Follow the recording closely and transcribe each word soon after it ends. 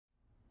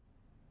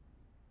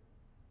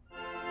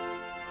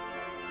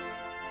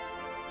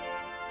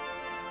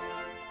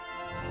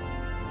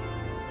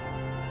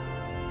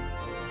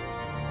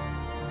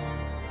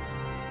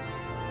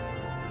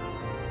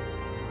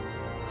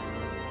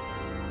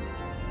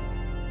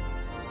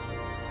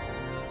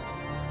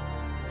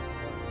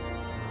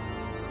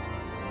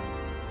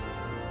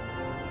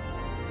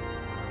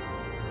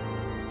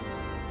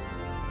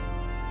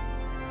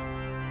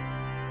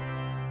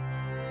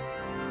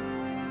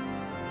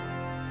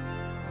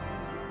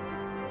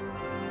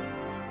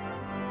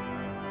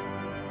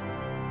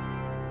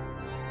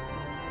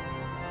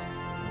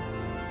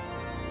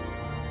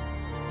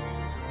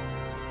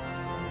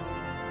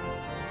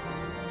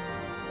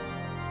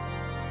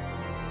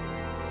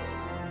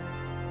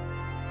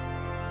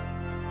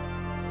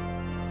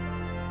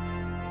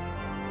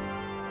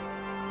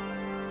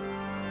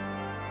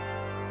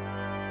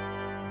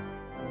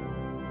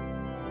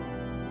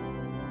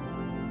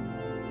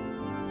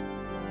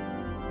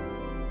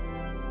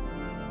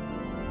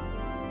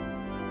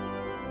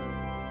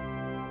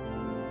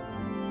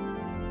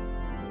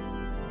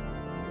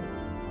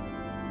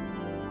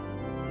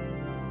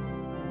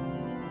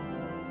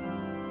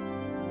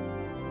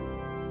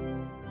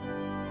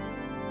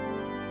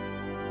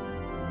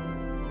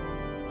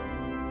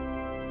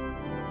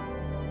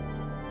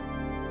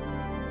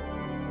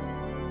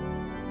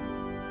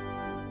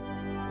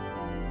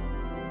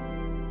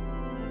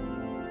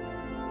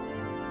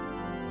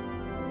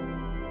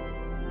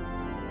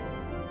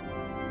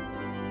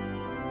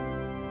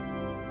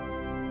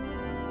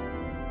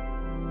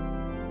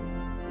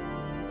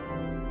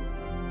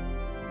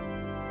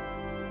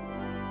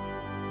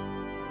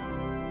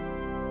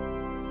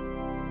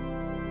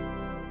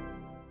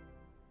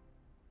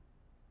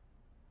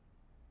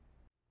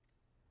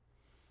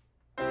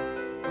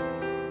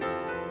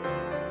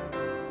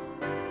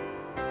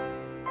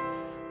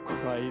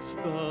Christ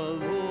the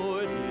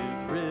Lord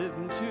is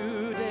risen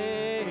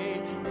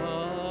today.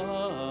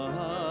 Hallelujah.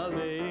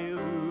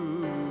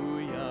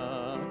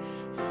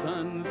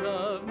 Sons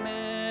of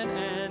men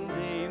and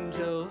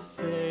angels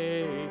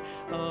say,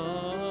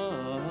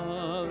 Hallelujah.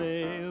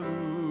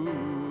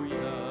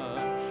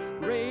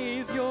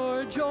 Raise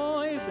your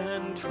joys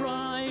and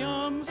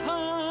triumphs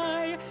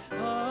high.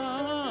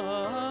 Hallelujah.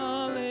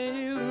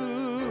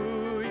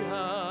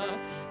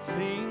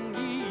 Sing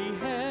ye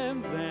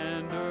heavens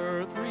and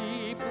earth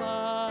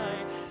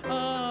reply.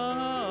 Hallelujah.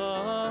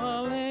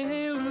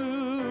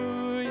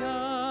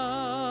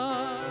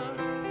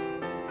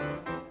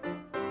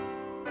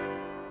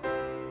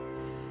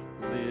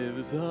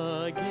 Lives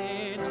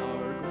again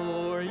our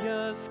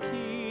glorious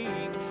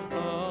King.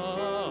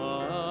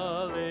 Hallelujah.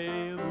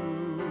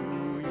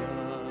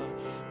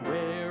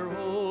 Where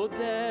old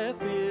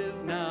death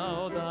is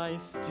now thy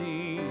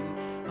sting.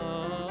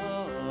 Hallelujah.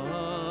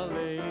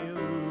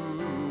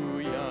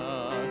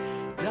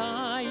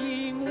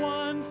 Dying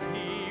once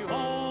he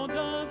all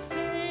does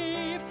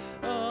save.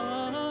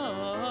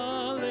 Hallelujah.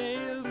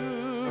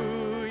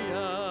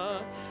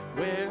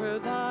 Where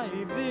thy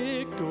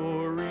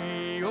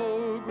victory,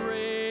 O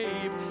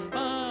grave.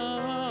 Hallelujah.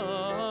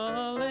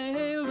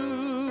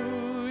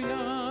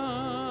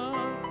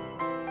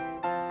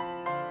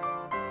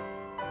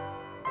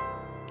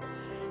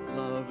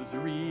 Love's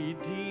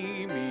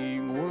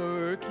redeeming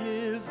work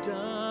is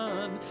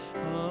done.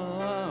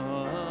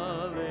 Hallelujah.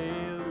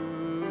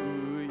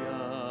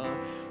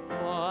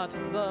 Fought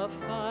the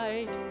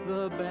fight,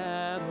 the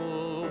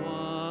battle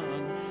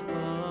won.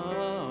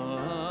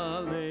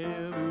 Hallelujah.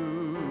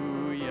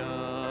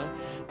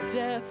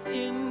 Death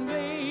in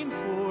vain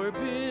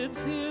forbids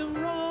him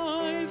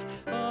rise.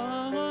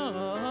 Hallelujah.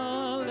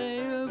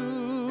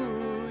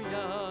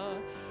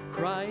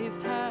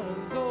 Christ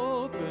has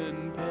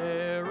opened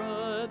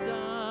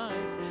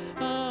paradise.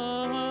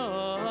 Hallelujah.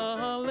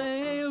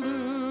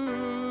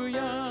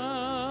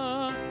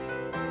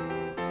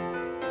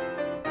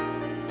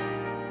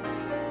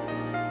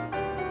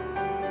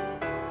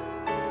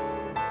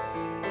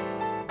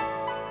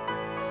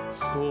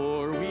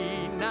 Soar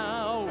we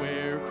now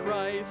where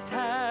Christ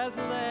has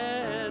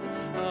led.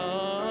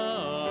 Hallelujah.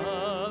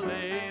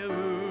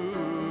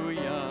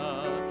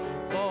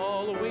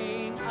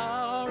 Following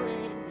our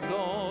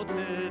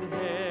exalted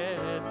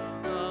head.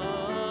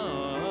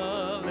 Hallelujah.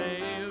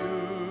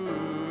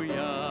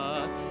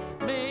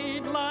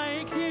 Made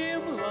like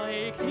him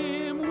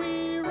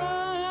we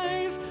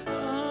rise.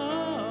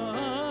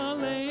 Hallelujah.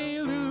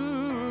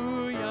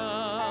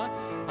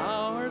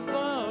 Ours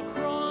the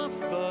cross,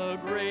 the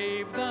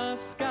grave, the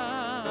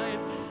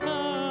skies.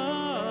 Hallelujah.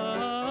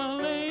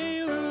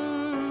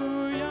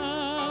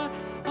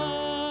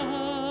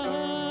 Hallelujah.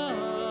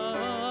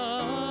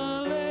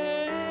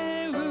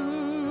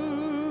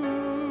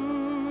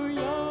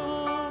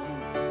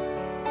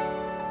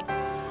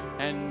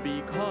 And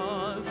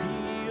because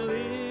he lives,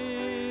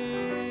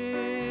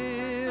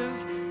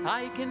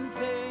 I can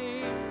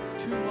face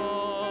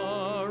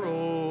tomorrow.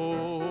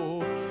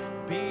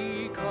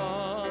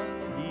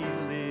 Because he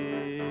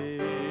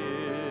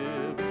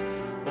lives,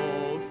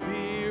 all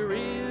fear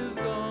is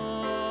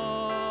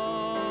gone.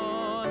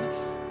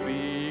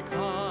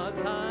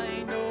 Because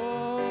I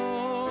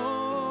know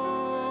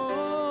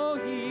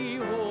he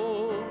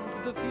holds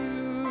the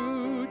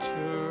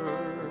future,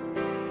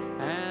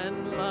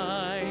 and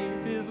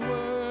life is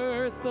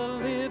worth the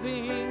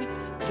living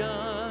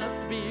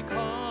just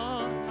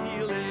because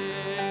he lives.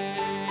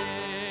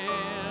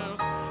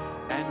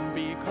 And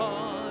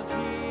because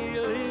he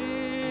lives,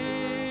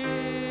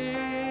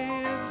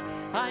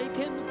 I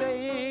can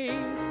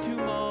face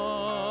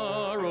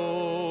tomorrow.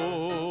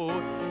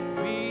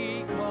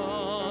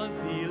 Because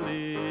he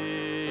lives,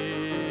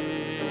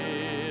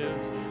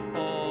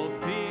 all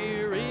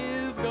fear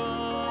is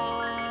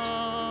gone.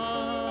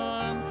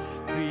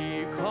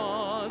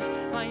 Because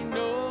I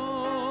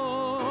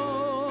know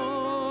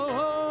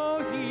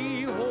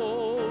he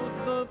holds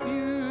the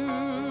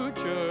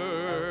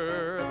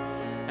future,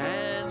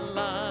 and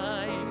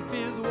life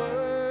is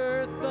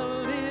worth the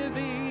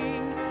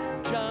living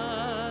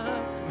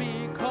just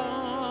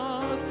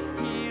because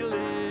he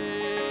lives.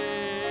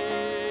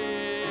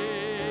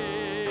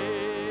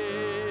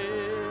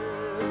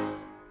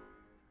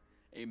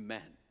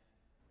 Amen.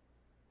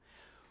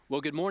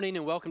 Well, good morning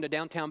and welcome to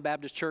Downtown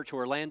Baptist Church,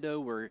 Orlando.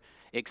 We're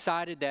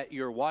excited that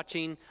you're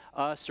watching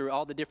us through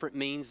all the different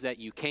means that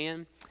you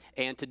can.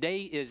 And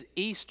today is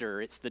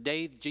Easter. It's the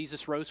day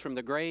Jesus rose from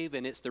the grave,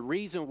 and it's the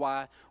reason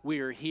why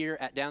we are here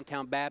at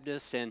Downtown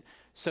Baptist, and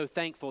so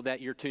thankful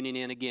that you're tuning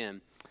in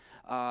again.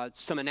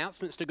 Some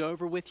announcements to go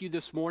over with you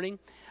this morning.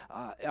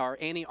 Our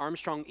Annie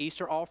Armstrong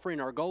Easter offering,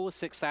 our goal is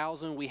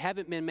 $6,000. We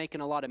haven't been making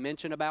a lot of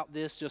mention about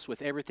this just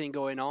with everything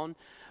going on,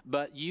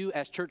 but you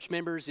as church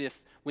members,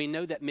 if we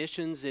know that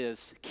missions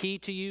is key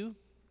to you,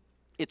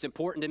 It's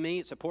important to me.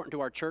 It's important to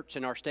our church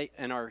and our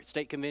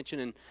state convention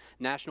and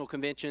national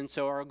convention.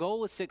 So our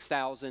goal is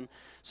 6,000.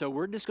 So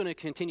we're just going to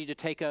continue to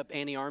take up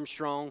Annie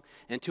Armstrong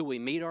until we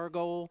meet our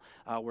goal.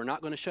 We're not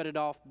going to shut it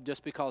off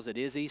just because it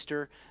is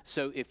Easter.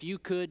 So if you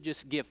could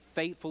just give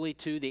faithfully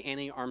to the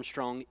Annie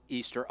Armstrong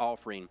Easter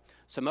offering.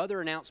 Some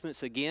other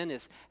announcements, again,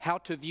 is how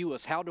to view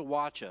us, how to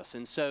watch us.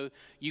 And so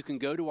you can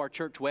go to our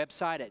church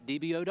website at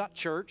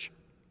dbo.church.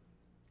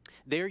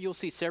 There you'll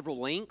see several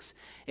links.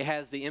 It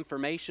has the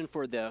information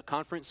for the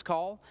conference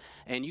call,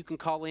 and you can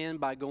call in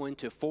by going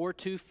to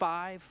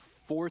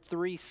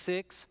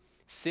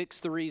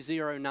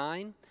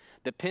 425-436-6309.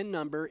 The PIN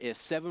number is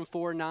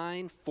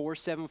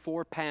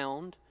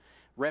 749-474#,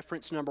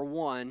 reference number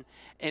 1.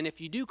 And if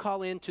you do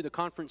call in to the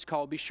conference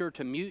call, be sure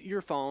to mute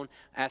your phone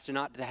as to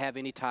not to have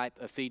any type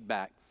of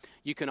feedback.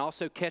 You can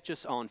also catch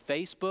us on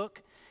Facebook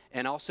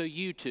and also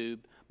YouTube,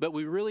 but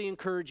we really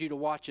encourage you to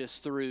watch us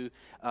through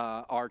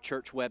our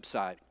church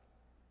website.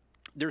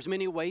 There's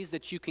many ways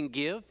that you can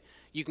give.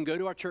 You can go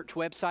to our church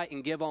website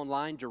and give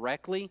online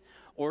directly,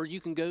 or you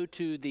can go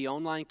to the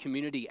online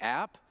community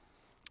app,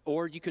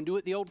 or you can do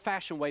it the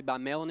old-fashioned way by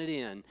mailing it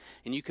in.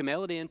 And you can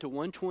mail it in to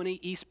 120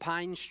 East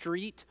Pine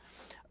Street,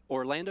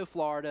 Orlando,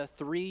 Florida,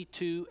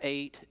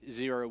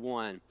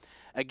 32801.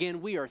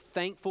 Again, we are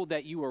thankful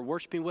that you are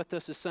worshiping with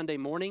us this Sunday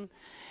morning.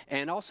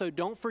 And also,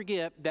 don't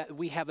forget that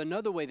we have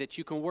another way that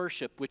you can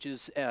worship, which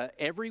is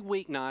every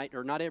weeknight,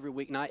 or not every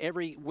weeknight,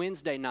 every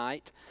Wednesday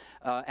night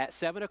at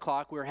 7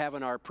 o'clock, we're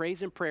having our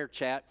praise and prayer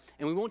chat.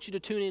 And we want you to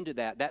tune into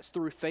that. That's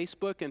through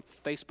Facebook and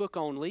Facebook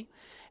only.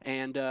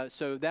 And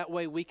so that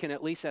way we can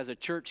at least as a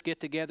church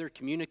get together,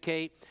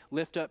 communicate,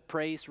 lift up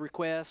praise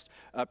requests,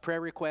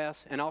 prayer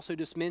requests, and also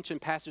just mention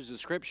passages of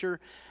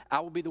Scripture. I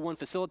will be the one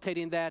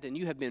facilitating that, and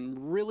you have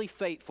been really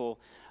faithful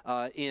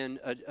in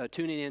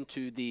tuning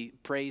into the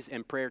praise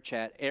and prayer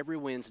chat every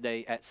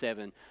Wednesday at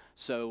 7.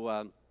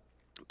 So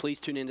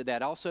please tune into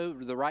that. Also,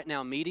 the Right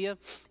Now Media,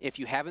 if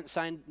you haven't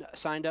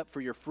signed up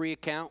for your free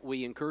account,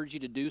 we encourage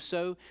you to do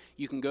so.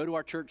 You can go to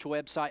our church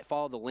website,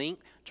 follow the link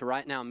to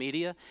Right Now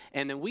Media.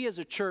 And then we as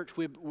a church,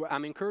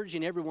 I'm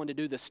encouraging everyone to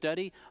do the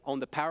study on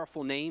the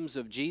powerful names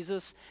of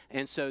Jesus.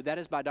 And so that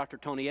is by Dr.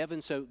 Tony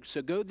Evans. So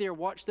go there,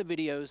 watch the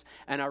videos,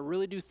 and I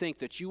really do think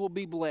that you will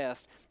be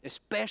blessed,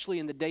 especially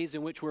in the days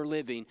in which we're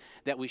living,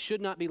 that we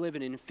should not be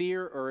living in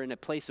fear or in a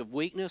place of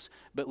weakness,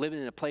 but living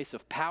in a place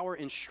of power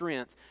and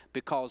strength,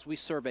 because we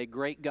serve a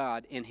great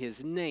God, and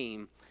His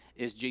name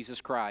is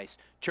Jesus Christ.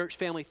 Church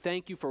family,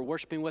 thank you for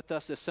worshiping with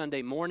us this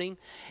Sunday morning.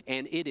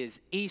 And it is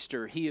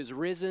Easter. He is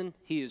risen.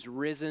 He is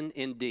risen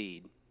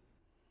indeed.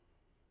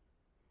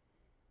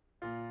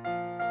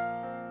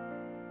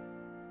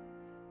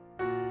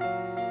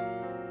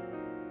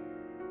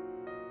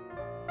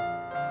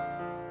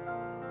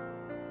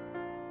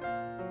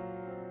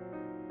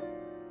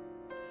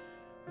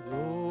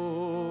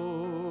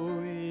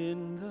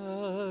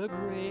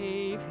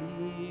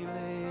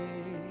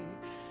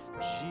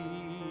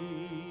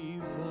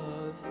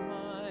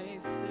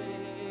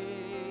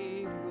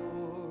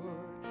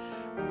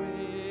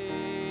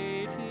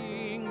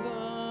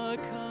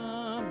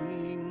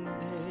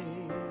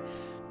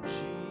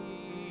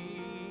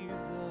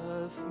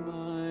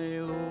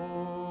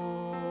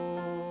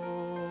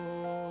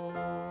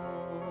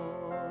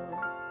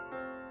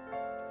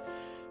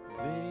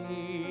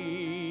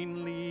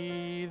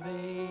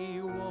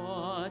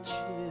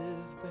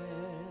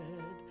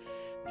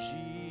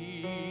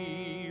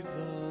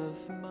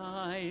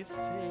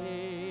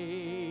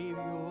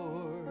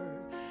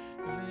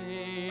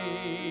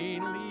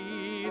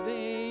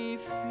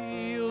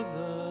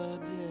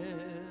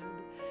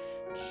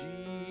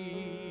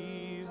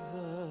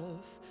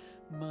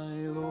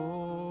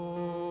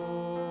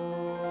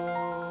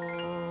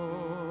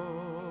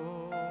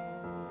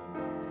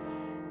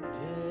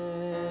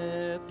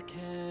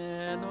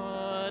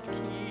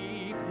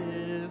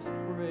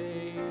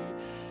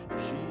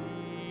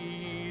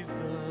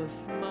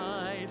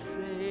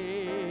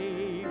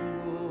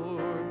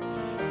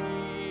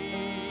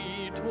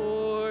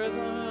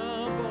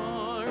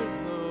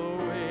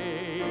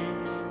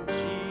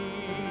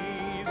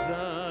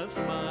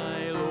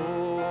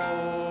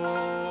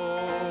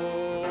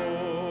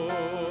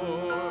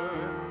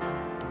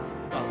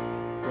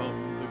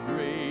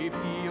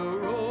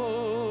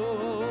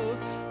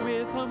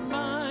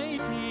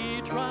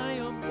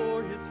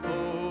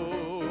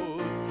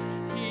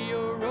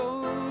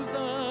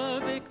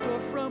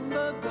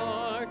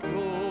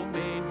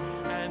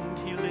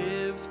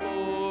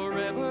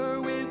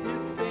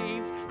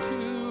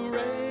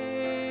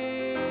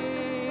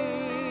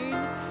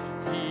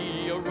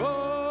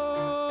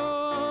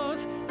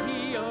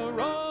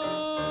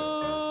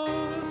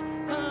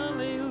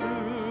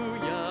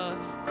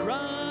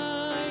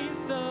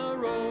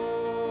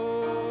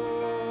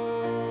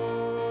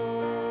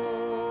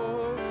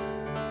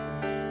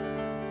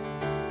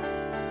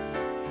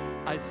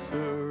 I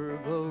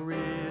serve a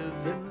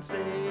risen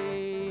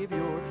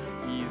Savior,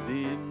 He's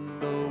in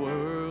the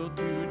world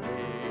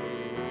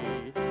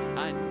today.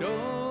 I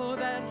know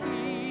that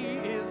He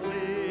is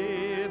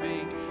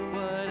living,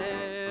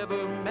 whatever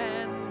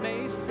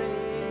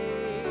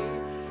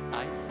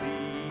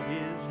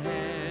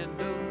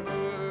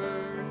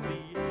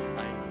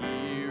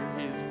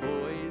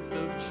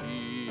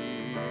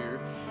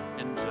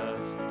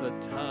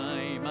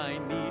I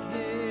need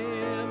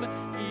him,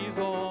 he's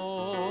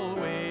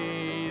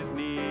always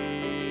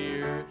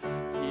near.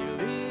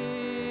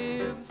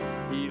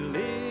 He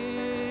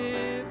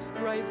lives,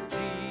 Christ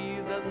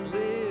Jesus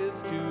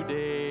lives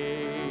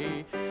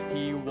today.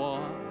 He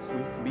walks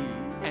with me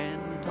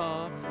and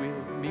talks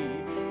with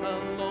me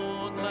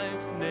along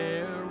life's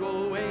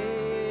narrow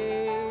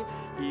way.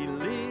 He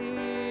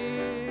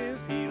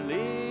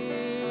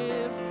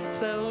lives,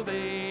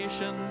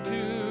 salvation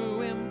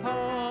to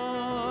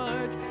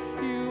impart.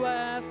 You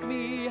ask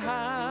me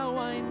how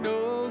I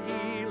know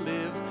he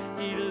lives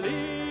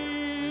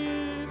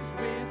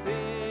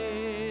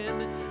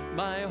within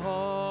my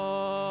heart.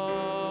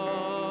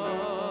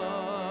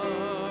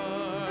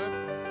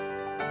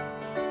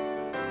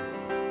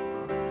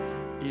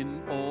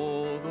 In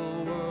all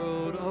the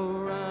world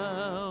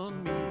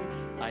around me,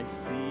 I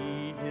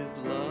see his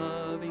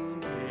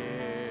loving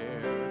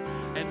care.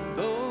 And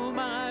though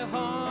my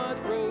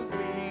heart grows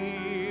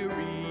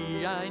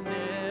weary, I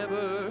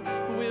never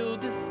will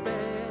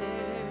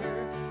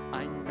despair.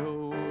 I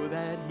know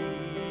that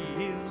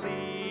he is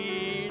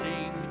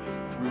leading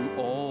through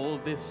all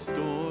this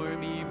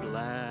stormy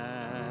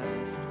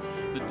blast.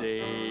 The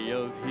day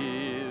of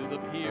his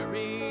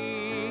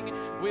appearing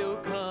will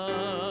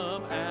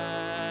come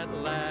at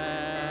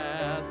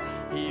last.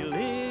 He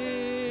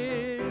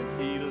lives,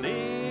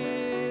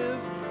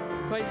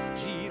 Christ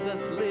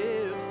Jesus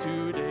lives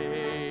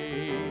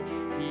today.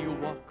 He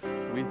walks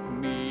with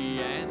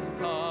me and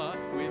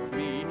talks with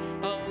me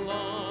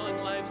along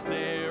life's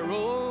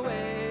narrow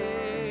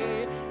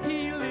way.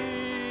 He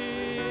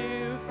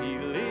lives,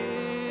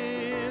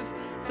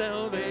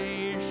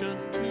 salvation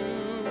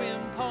to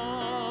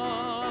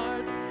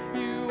impart.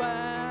 You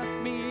ask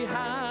me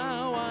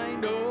how I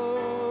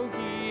know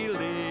he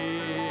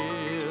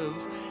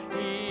lives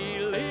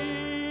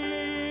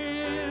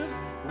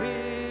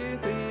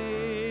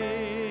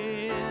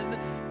within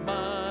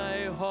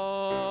my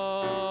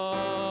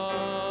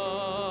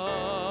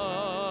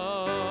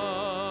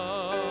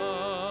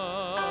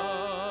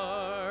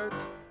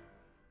heart.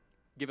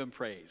 Give him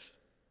praise.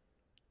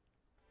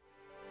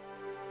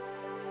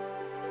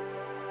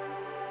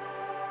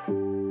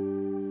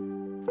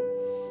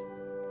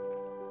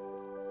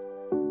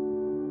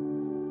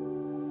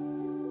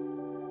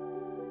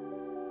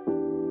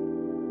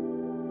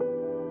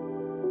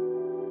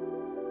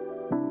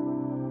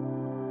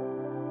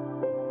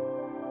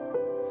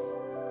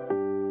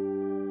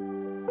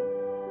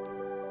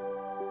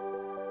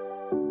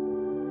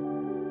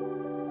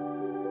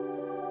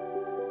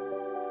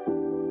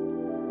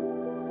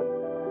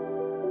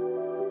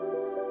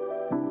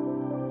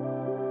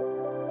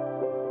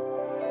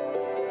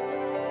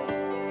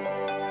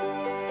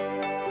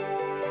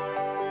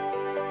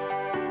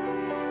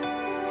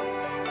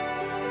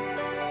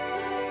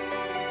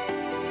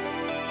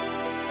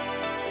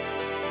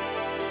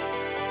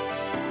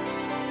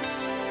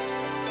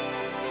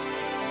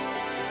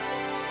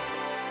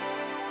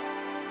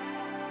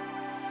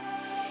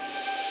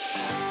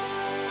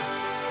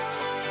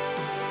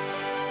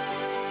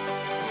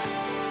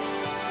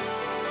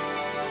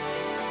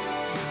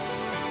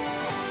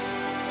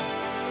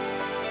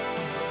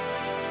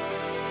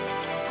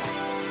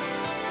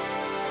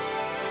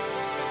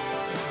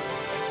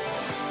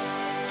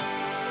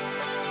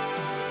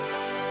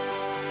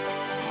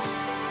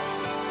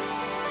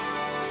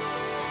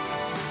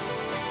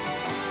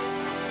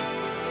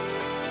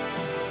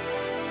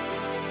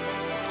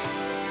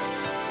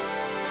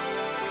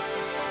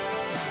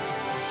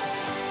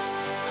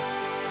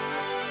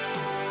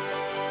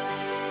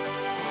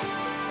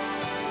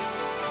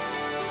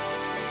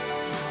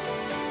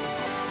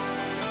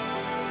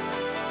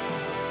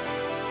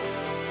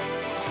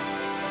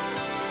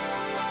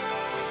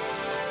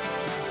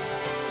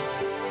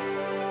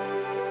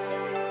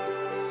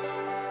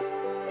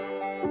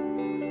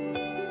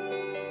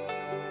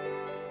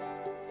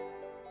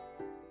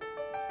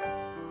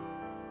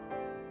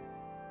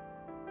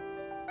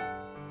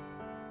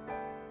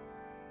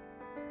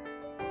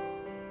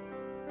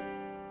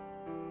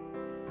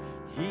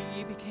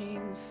 He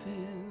became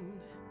sin,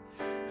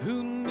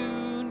 who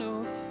knew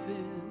no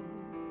sin,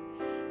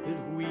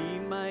 that we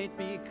might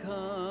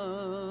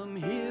become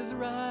his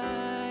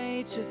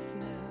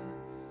righteousness.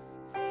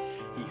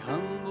 He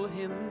humbled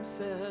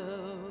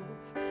himself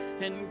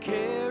and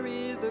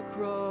carried the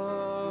cross.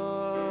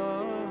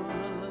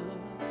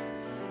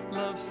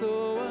 Love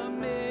so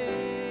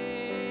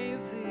amazing,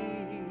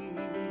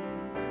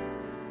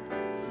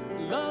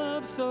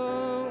 love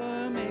so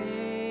amazing.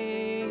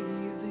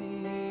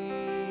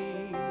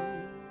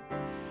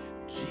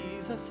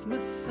 Jesus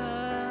Messiah,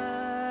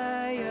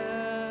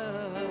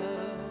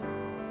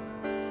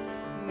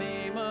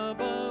 name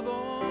above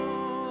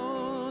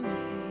all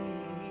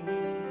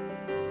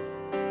names,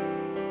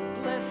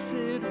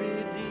 blessed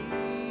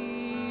Redeemer,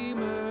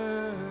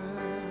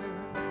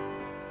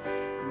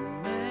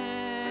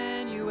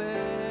 Emmanuel,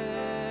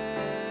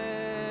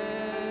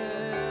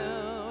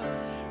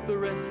 the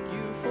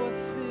rescue for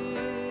sinners,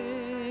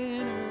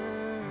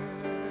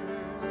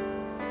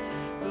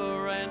 the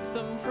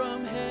ransom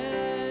from heaven,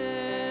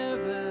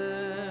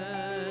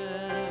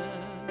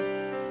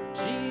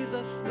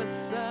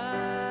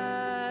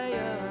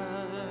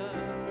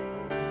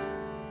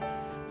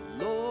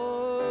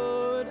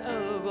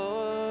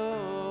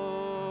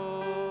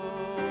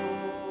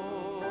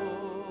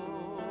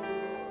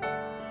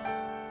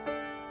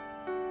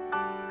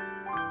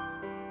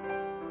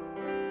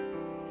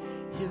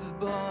 His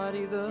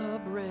body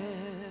the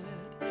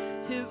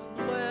bread, His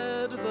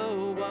blood the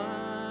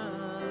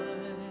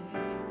wine,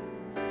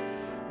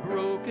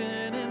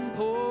 broken and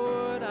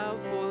poured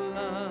out for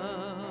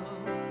love.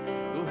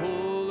 The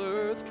whole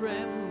earth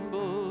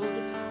trembled,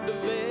 the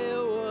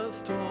veil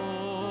was torn.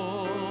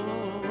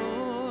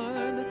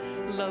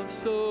 Love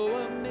so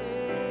amazing,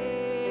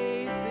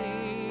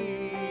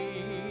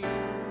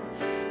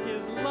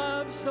 His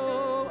love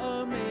so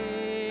amazing.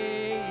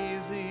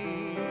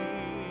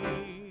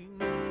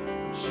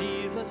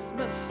 Jesus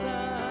Messiah,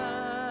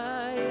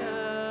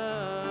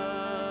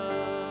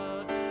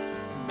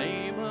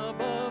 name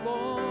above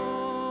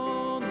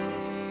all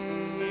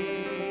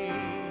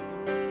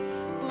names,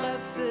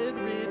 blessed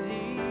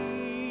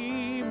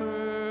Redeemer,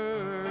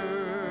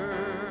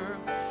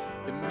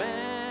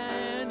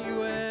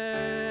 Emmanuel,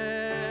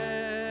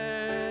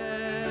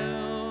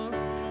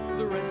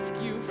 the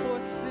rescue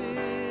for sinners,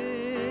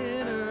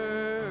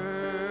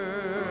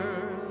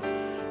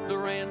 the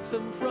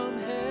ransom from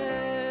heaven,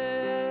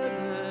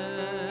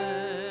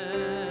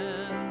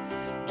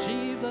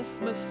 Jesus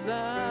Messiah,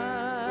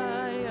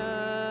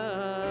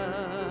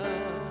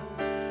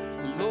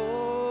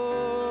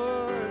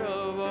 Lord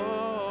of all.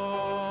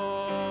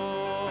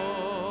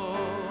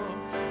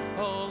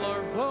 All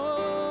our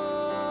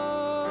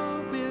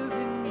hope is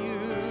in you.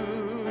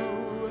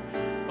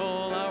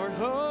 All our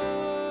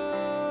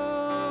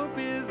hope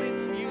is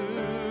in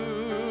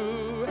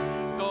you.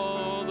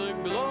 All the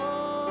glory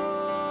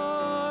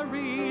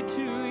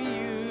to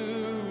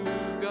you,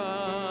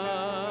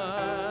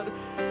 God.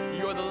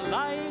 You're the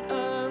light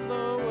of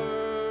the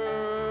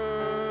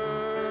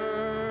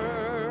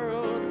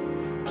world,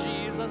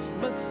 Jesus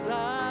Messiah,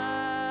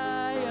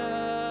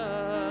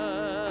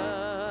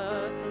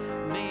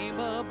 name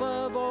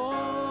above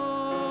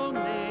all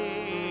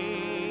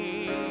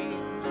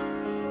names,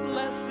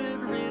 blessed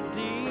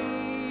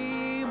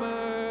Redeemer,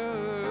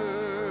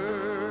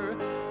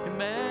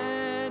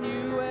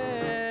 Emmanuel,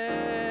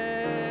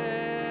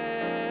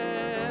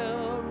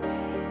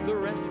 the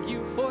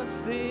rescue for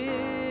sinners,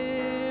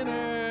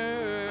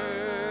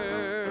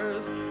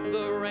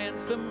 the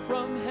ransom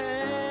from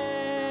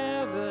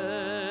heaven,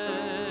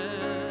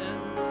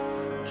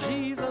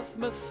 Jesus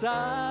Messiah,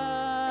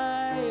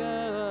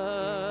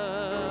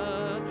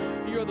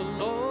 you're the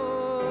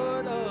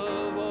Lord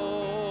of all,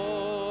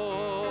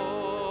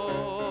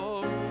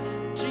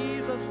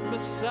 Jesus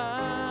Messiah,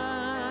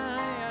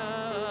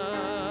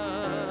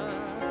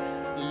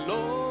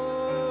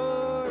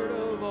 Lord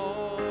of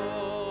all,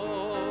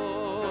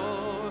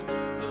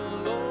 the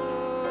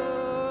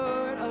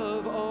Lord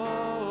of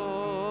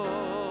all,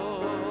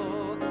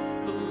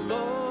 the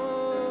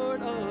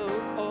Lord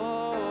of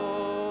all.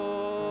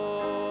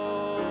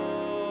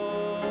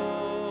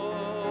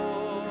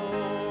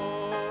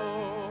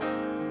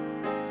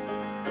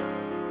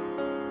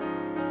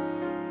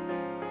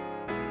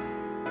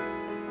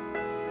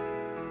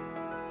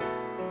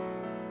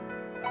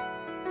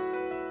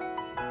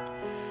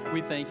 We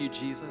thank you,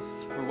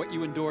 Jesus, for what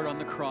you endured on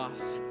the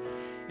cross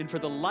and for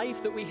the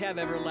life that we have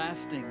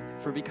everlasting.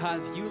 For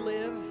because you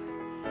live,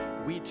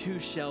 we too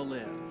shall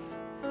live.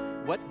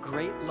 What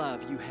great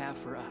love you have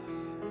for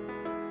us.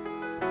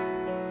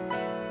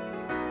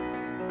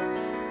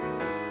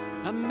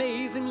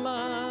 Amazing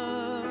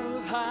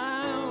love,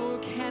 how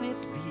can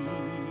it be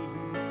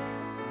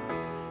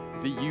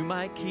that you,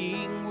 my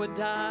King, would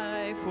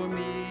die for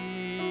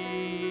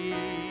me?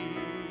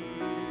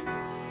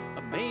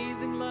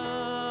 Amazing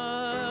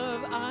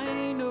love,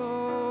 I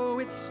know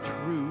it's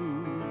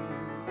true,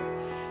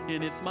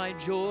 and it's my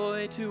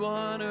joy to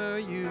honor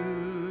you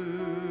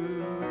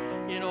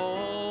in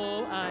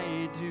all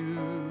I do.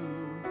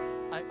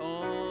 I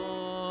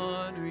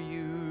honor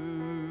you.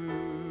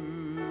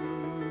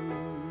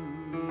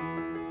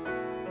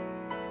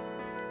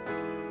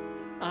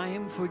 I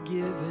am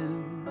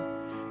forgiven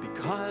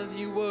because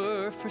you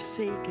were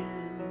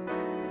forsaken.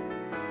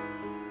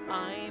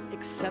 I'm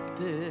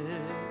accepted.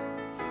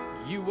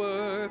 You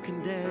were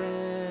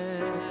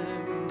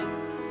condemned.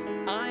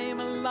 I am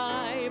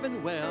alive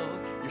and well.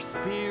 Your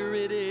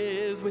spirit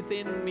is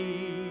within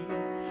me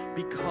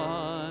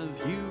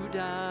because you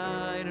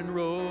died and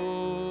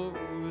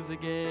rose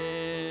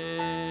again.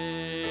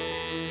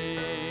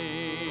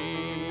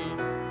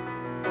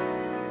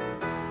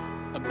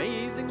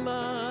 Amazing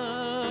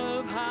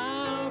love,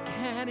 how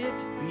can it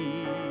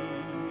be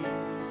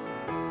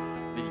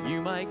that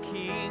you, my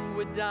King,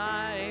 would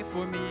die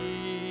for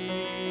me?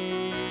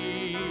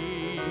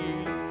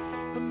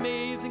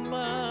 Amazing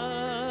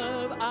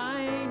love,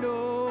 I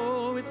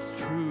know it's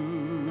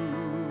true,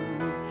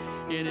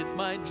 and it's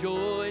my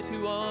joy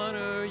to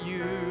honor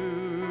you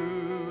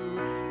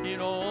in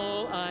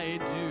all I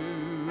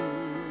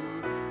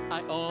do.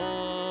 I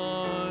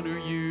honor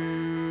you.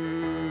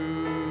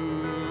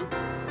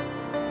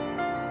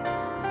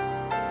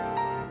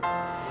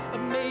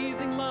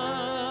 Amazing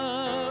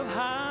love,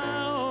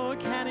 how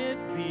can it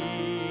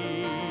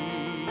be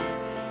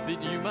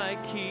that you, my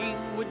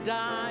King, would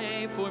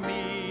die for me?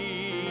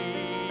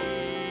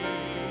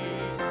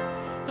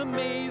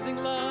 Amazing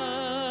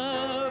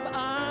love,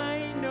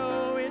 I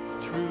know it's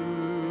true,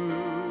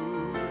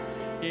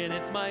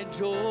 my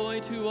joy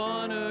to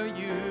honor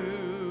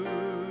you.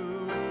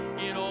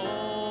 In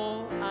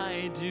all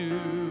I do,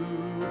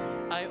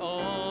 I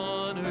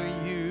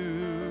honor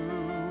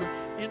you.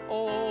 In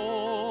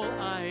all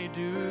I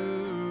do,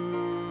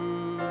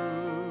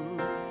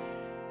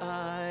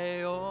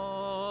 I honor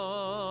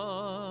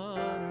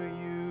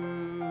you.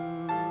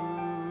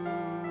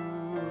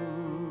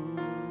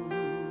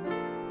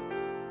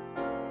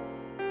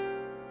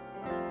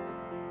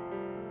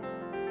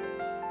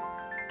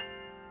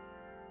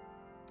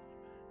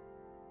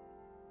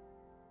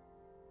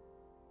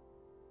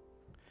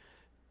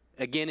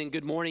 Again, and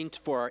good morning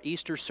for our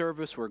Easter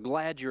service. We're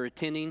glad you're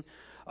attending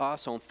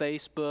us on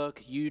Facebook,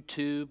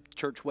 YouTube,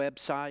 church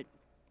website.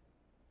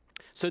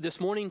 So this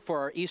morning for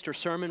our Easter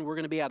sermon, we're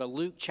going to be out of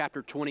Luke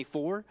chapter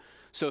 24.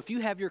 So if you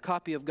have your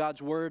copy of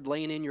God's Word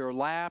laying in your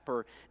lap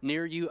or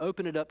near you,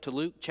 open it up to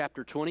Luke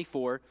chapter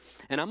 24.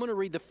 And I'm going to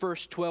read the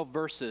first 12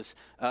 verses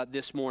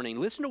this morning.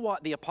 Listen to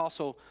what the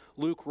Apostle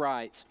Luke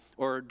writes,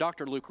 or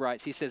Dr. Luke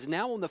writes. He says,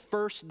 "Now on the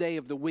first day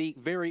of the week,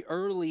 very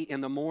early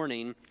in the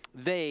morning,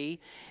 they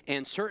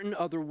and certain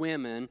other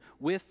women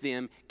with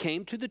them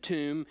came to the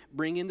tomb,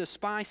 bringing the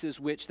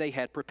spices which they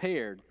had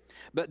prepared.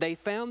 But they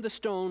found the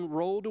stone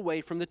rolled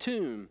away from the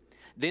tomb.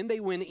 Then they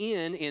went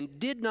in and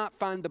did not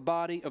find the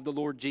body of the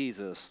Lord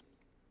Jesus.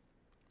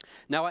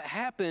 Now it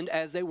happened,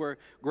 as they were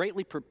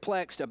greatly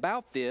perplexed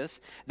about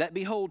this, that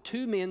behold,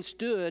 two men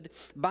stood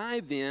by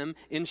them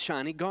in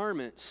shiny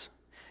garments.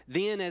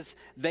 Then as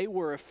they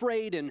were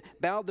afraid and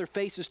bowed their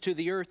faces to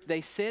the earth,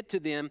 they said to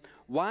them,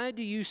 'Why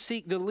do you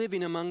seek the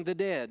living among the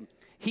dead?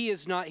 He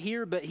is not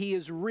here, but he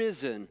is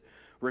risen.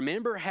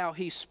 Remember how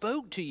he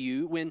spoke to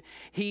you when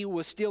he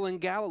was still in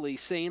Galilee,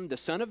 saying, the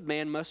Son of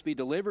Man must be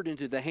delivered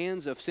into the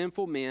hands of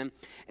sinful men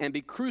and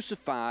be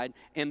crucified,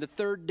 and the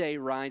third day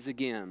rise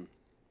again.'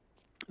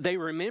 They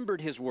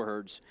remembered his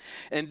words,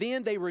 and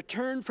then they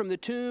returned from the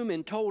tomb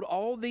and told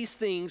all these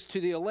things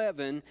to the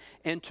 11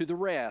 and to the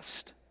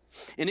rest.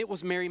 And it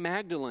was Mary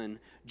Magdalene,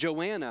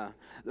 Joanna,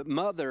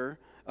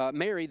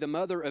 Mary, the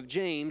mother of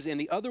James,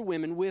 and the other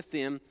women with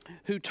them,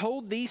 who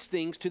told these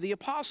things to the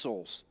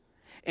apostles.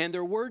 And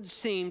their words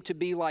seemed to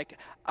be like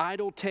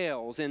idle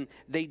tales, and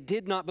they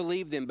did not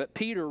believe them. But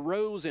Peter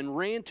rose and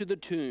ran to the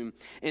tomb,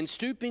 and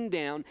stooping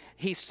down,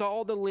 he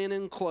saw the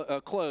linen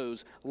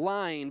clothes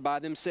lying by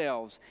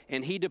themselves,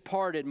 and he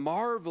departed,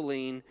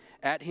 marveling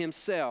at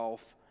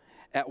himself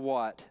at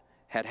what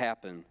had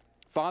happened."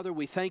 Father,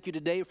 we thank you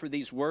today for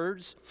these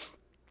words,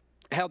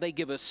 how they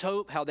give us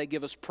hope, how they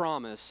give us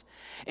promise.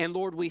 And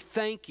Lord, we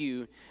thank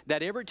you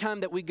that every time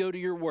that we go to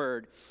your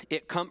word,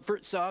 it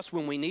comforts us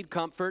when we need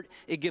comfort.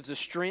 It gives us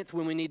strength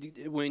when we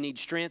need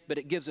strength, but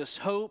it gives us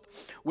hope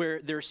where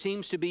there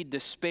seems to be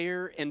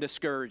despair and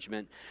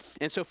discouragement.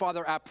 And so,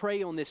 Father, I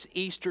pray on this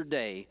Easter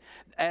day,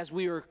 as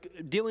we are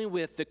dealing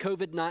with the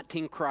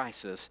COVID-19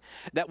 crisis,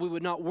 that we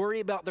would not worry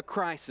about the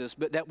crisis,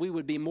 but that we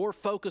would be more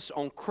focused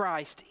on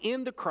Christ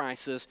in the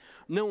crisis,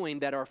 knowing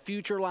that our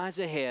future lies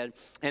ahead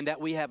and that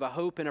we have a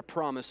hope and a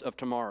promise of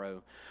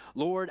tomorrow.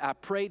 Lord, I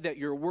pray that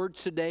your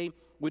words today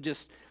would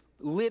just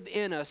live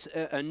in us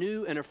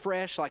anew and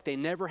afresh like they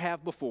never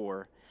have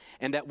before,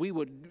 and that we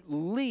would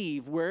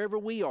leave wherever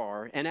we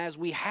are, and as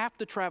we have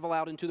to travel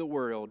out into the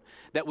world,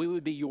 that we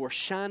would be your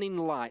shining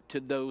light to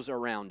those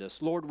around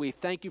us. Lord, we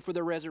thank you for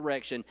the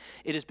resurrection.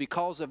 It is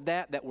because of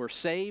that we're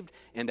saved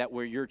and that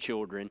we're your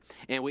children.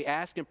 And we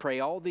ask and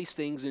pray all these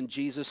things in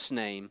Jesus'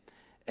 name.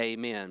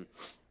 Amen.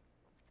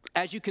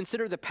 As you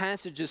consider the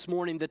passage this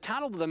morning, the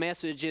title of the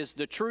message is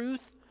 "The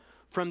Truth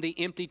from the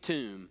Empty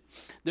Tomb."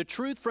 The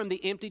truth from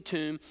the empty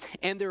tomb.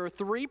 And there are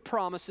three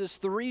promises,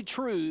 three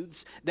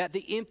truths that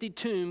the empty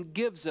tomb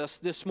gives us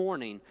this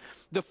morning.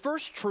 The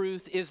first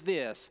truth is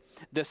this: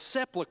 the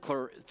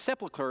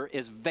sepulcher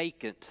is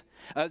vacant.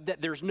 That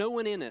there's no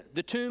one in it.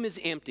 The tomb is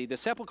empty. The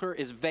sepulcher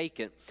is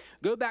vacant.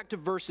 Go back to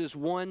verses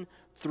 1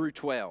 through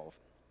 12.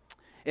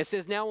 It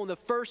says, "Now on the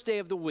first day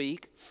of the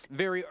week,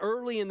 very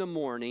early in the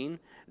morning,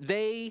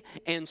 they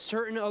and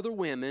certain other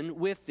women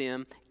with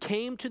them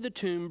came to the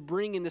tomb,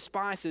 bringing the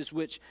spices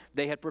which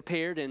they had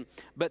prepared.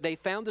 But they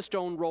found the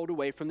stone rolled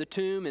away from the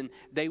tomb, and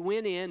they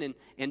went in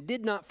and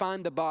did not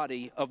find the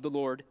body of the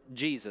Lord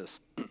Jesus."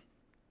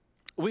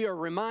 We are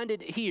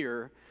reminded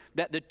here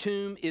that the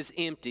tomb is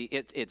empty.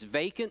 It's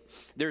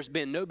vacant. There's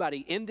been nobody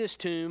in this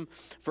tomb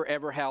for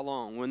ever how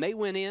long. When they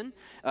went in,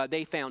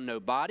 they found no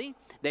body.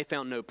 They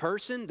found no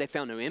person. They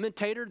found no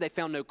imitator. They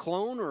found no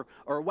clone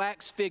or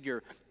wax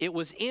figure. It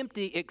was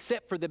empty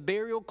except for the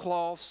burial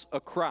cloths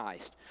of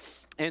Christ.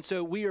 And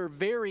so we are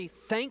very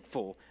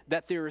thankful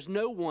that there is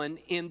no one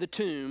in the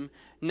tomb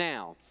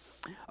now.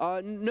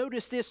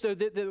 Notice this, though,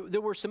 that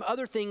there were some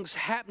other things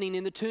happening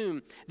in the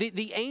tomb.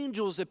 The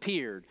angels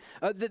appeared.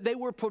 They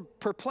were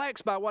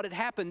perplexed by what had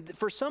happened.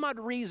 For some odd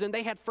reason,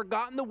 they had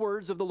forgotten the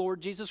words of the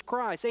Lord Jesus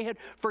Christ. They had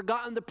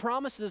forgotten the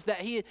promises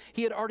that he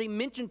had already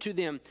mentioned to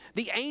them.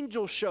 The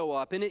angels show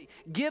up, and it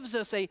gives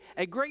us a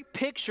great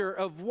picture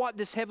of what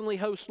this heavenly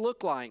host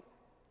looked like.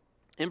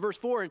 In verse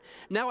 4, and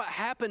now it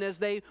happened as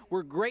they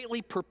were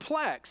greatly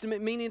perplexed,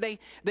 meaning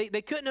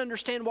they couldn't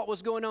understand what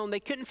was going on. They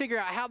couldn't figure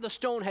out how the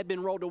stone had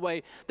been rolled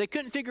away. They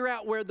couldn't figure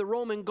out where the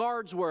Roman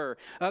guards were.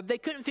 They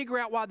couldn't figure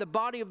out why the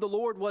body of the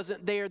Lord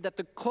wasn't there, that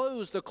the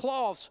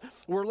cloths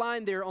were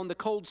lying there on the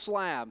cold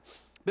slab.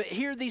 But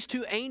here these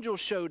two angels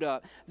showed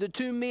up. The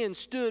two men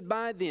stood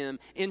by them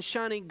in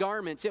shining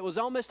garments. It was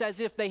almost as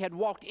if they had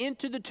walked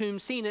into the tomb,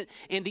 seen it,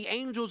 and the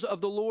angels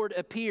of the Lord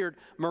appeared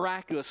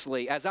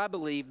miraculously, as I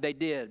believe they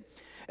did.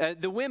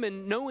 The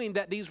women, knowing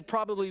that these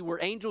probably were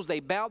angels, they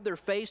bowed their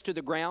face to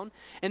the ground,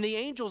 and the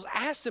angels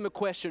asked them a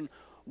question: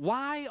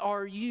 why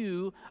are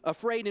you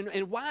afraid,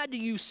 and why do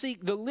you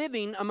seek the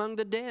living among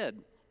the dead?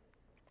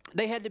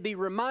 They had to be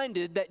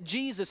reminded that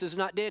Jesus is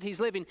not dead, he's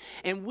living.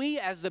 And we,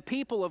 as the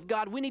people of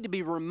God, we need to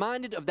be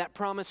reminded of that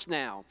promise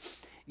now.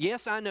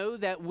 Yes, I know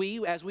that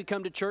we, as we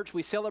come to church,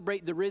 we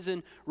celebrate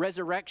the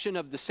resurrection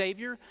of the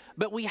Savior,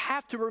 but we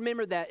have to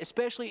remember that,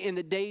 especially in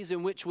the days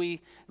in which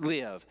we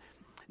live.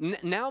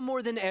 Now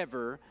more than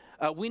ever,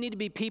 we need to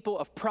be people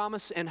of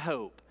promise and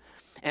hope.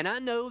 And I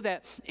know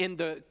that in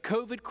the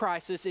COVID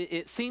crisis,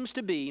 it seems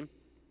to be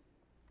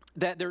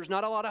that there's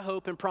not a lot of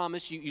hope and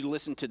promise. You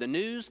listen to the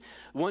news.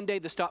 One day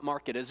the stock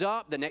market is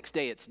up. The next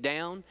day it's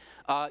down.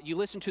 You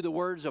listen to the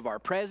words of our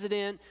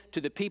president, to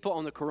the people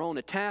on the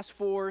Corona task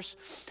force.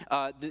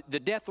 The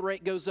death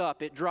rate goes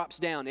up. It drops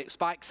down. It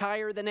spikes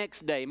higher the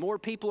next day. More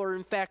people are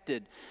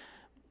infected.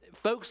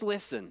 Folks,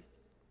 listen.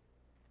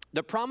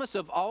 The promise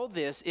of all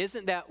this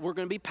isn't that we're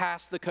going to be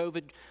past the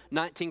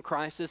COVID-19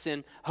 crisis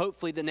in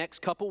hopefully the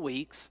next couple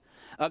weeks.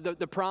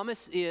 The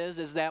promise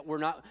is that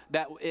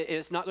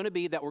it's not going to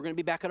be that we're going to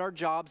be back at our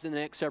jobs in the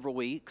next several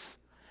weeks.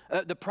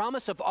 The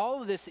promise of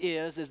all of this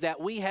is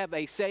that we have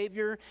a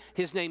Savior.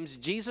 His name's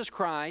Jesus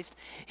Christ.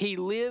 He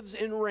lives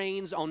and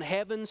reigns on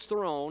heaven's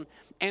throne,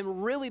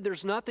 and really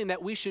there's nothing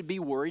that we should be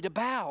worried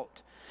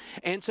about.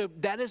 And so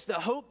that is the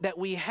hope that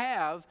we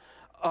have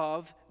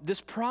of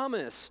this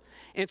promise.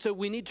 And so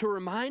we need to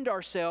remind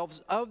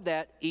ourselves of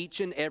that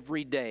each and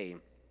every day.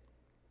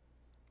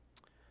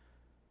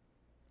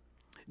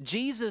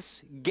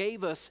 Jesus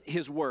gave us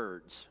his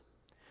words.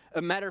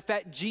 A matter of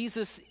fact,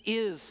 Jesus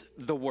is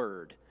the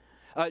Word.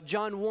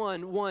 John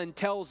 1:1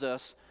 tells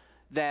us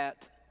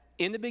that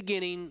in the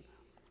beginning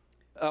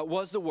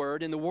was the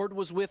Word, and the Word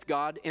was with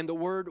God, and the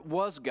Word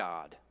was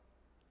God.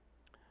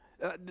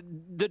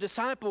 The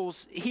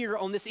disciples here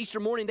on this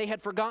Easter morning, they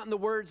had forgotten the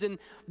words, and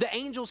the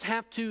angels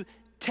have to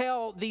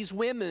tell these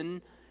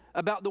women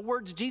about the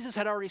words Jesus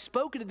had already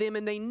spoken to them,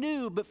 and they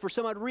knew, but for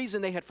some odd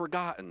reason they had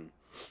forgotten.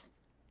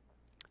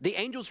 The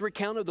angels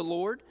recounted the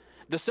Lord,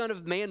 the Son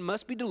of Man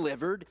must be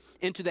delivered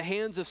into the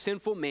hands of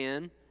sinful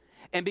men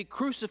and be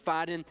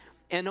crucified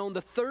and on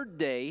the third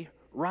day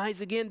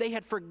rise again. They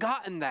had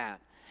forgotten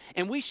that.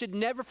 And we should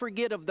never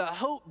forget of the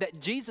hope that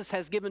Jesus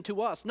has given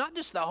to us. Not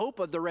just the hope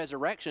of the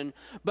resurrection,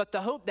 but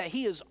the hope that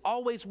he is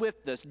always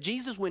with us.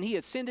 Jesus, when he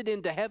ascended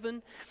into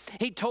heaven,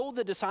 he told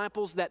the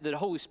disciples that the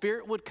Holy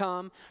Spirit would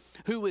come,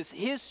 who is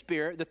his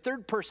Spirit, the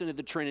third person of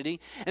the Trinity.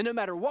 And no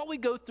matter what we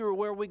go through or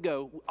where we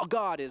go,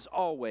 God is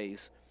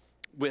always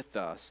with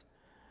us.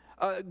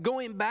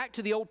 Going back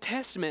to the Old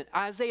Testament,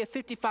 Isaiah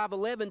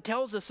 55:11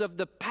 tells us of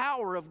the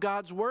power of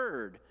God's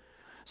word.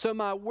 So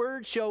my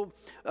word shall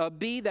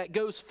be that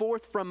goes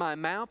forth from my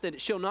mouth, and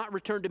it shall not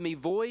return to me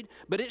void,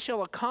 but it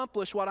shall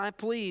accomplish what I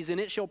please, and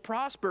it shall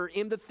prosper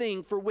in the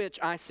thing for which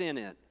I sent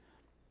it.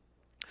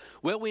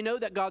 Well, we know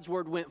that God's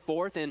word went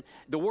forth, and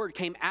the word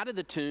came out of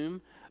the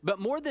tomb, but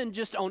more than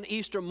just on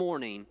Easter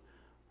morning,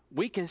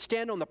 we can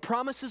stand on the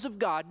promises of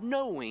God,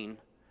 knowing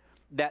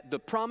that the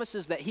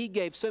promises that he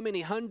gave so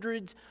many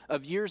hundreds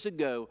of years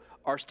ago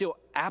are still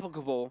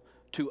applicable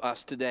to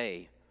us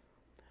today.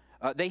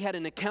 They had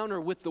an encounter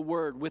with the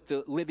Word, with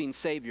the living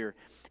Savior,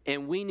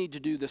 and we need to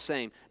do the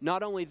same.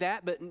 Not only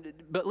that,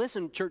 but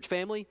listen, church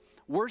family,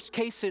 worst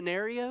case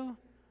scenario,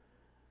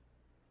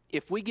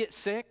 if we get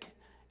sick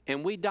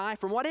and we die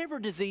from whatever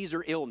disease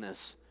or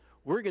illness,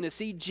 we're going to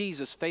see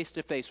Jesus face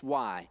to face.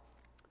 Why?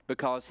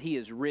 Because he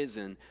is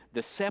risen.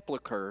 The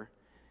sepulcher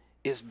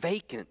is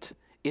vacant.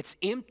 It's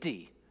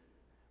empty.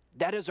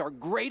 That is our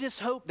greatest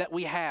hope that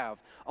we have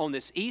on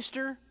this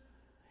Easter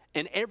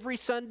and every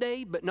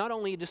Sunday, but not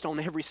only just on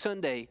every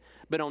Sunday,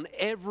 but on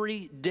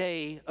every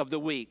day of the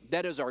week.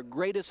 That is our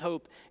greatest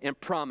hope and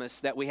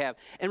promise that we have.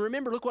 And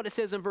remember, look what it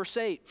says in verse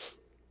 8.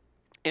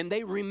 And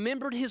they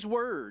remembered his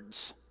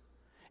words.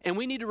 And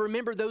we need to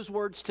remember those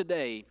words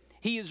today.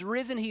 He is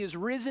risen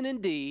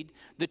indeed.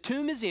 The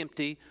tomb is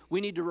empty.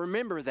 We need to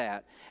remember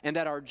that. And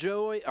that our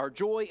joy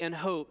and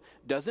hope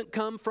doesn't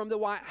come from the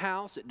White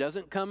House. It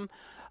doesn't come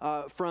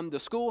from the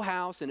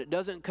schoolhouse, and it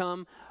doesn't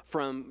come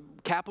from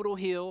Capitol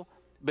Hill,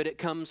 but it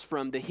comes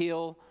from the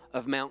hill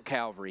of Mount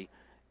Calvary.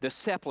 The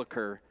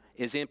sepulcher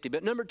is empty.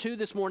 But number two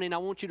this morning, I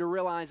want you to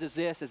realize is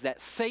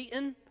that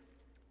Satan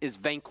is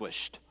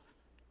vanquished.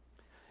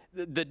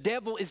 The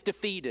devil is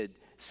defeated.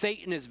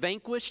 Satan is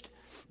vanquished.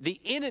 The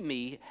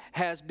enemy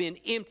has been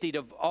emptied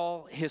of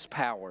all his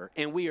power,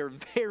 and we are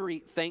very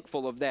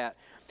thankful of that.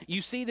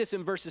 You see this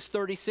in verses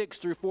 36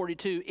 through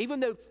 42.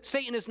 Even though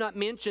Satan is not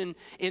mentioned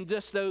in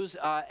just those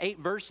 8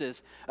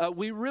 verses,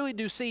 we really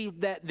do see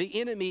that the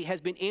enemy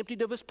has been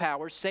emptied of his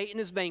power, Satan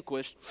is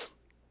vanquished,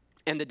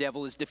 and the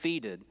devil is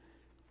defeated.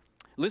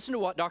 Listen to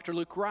what Dr.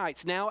 Luke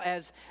writes. Now,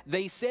 as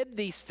they said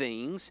these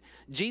things,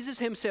 Jesus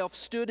himself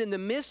stood in the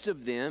midst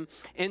of them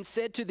and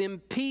said to them,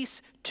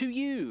 "Peace to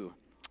you."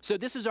 So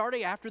this is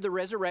already after the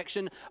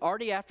resurrection,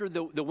 already after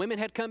the women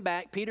had come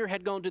back. Peter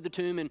had gone to the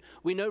tomb, and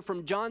we know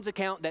from John's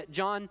account that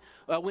John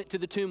went to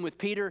the tomb with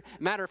Peter.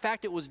 Matter of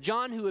fact, it was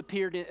John who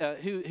appeared,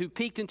 who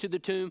peeked into the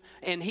tomb,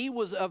 and he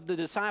was of the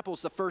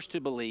disciples the first to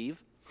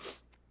believe.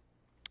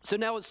 So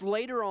now it's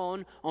later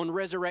on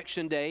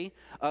Resurrection Day,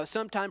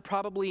 sometime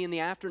probably in the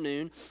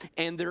afternoon,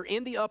 and they're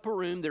in the upper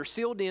room, they're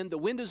sealed in, the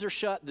windows are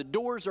shut, the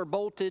doors are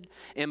bolted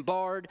and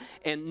barred,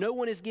 and no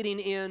one is getting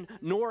in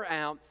nor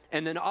out,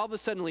 and then all of a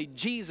sudden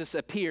Jesus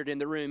appeared in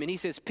the room, and he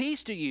says,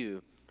 "Peace to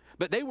you."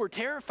 But they were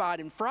terrified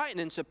and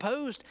frightened and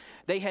supposed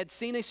they had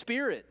seen a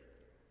spirit.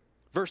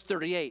 Verse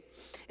 38,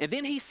 and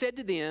then he said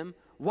to them,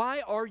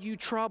 "Why are you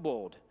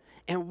troubled,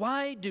 and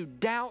why do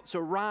doubts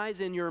arise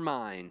in your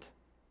mind?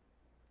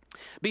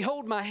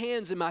 Behold my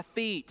hands and my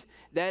feet,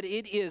 that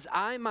it is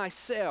I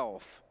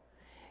myself.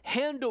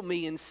 Handle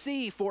me and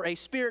see, for a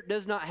spirit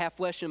does not have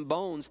flesh and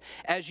bones,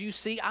 as you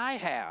see I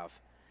have."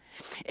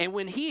 And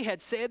when he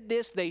had said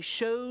this, he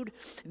showed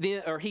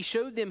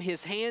them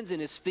his hands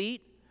and his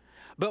feet.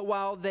 But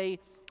while they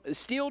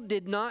still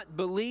did not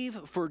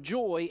believe for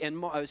joy and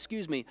marveled,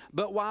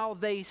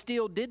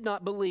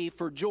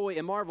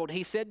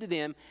 he said to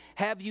them,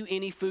 "Have you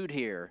any food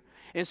here?"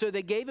 And so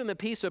they gave him a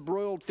piece of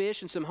broiled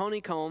fish and some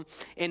honeycomb,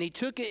 and he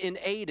took it and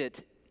ate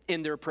it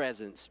in their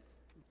presence.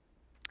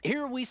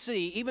 Here we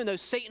see, even though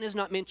Satan is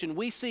not mentioned,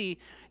 we see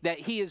that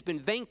he has been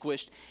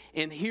vanquished,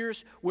 and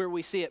here's where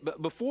we see it.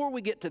 But before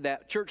we get to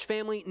that, church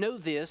family, know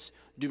this: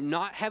 do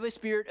not have a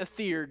spirit of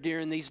fear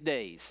during these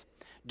days.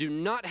 Do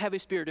not have a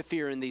spirit of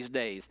fear in these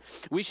days.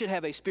 We should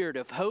have a spirit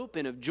of hope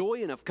and of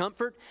joy and of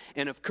comfort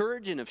and of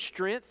courage and of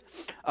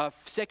strength.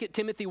 2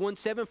 Timothy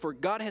 1:7, for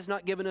God has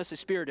not given us a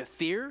spirit of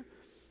fear,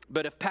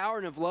 but of power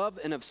and of love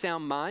and of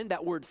sound mind.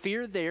 That word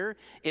fear there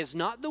is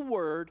not the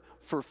word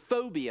for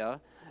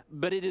phobia,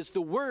 but it is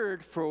the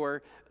word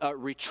for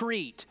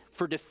retreat,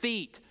 for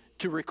defeat,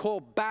 to recoil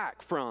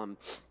back from.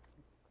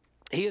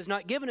 He has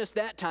not given us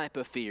that type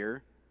of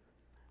fear,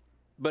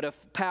 but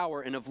of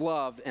power and of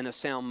love and a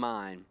sound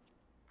mind.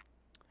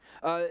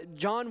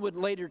 John would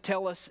later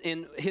tell us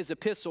in his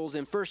epistles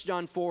in 1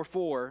 John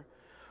 4:4,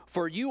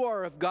 for you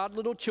are of God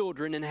little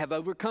children and have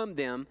overcome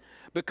them,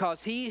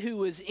 because he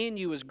who is in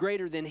you is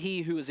greater than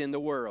he who is in the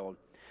world.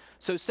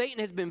 So Satan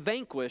has been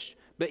vanquished,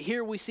 but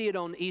here we see it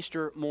on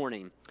Easter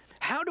morning.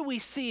 How do we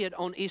see it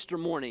on Easter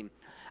morning?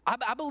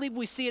 I believe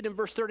we see it in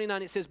verse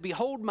 39. It says,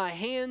 "Behold my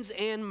hands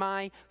and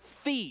my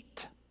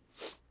feet."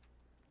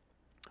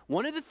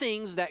 One of the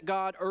things that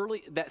God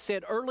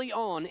said early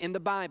on in the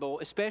Bible,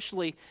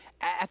 especially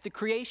at the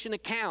creation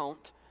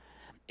account,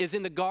 is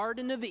in the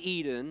Garden of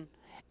Eden,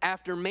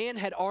 after man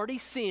had already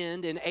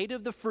sinned and ate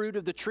of the fruit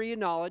of the tree of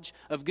knowledge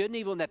of good and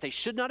evil, and that they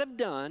should not have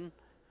done,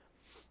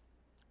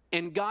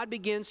 and God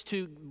begins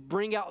to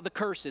bring out the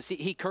curses.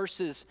 He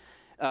curses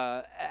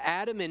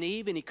Adam and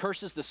Eve, and he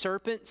curses the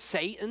serpent,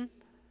 Satan.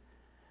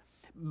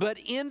 But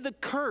in the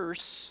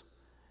curse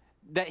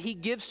that he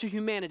gives to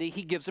humanity,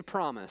 he gives a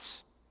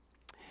promise.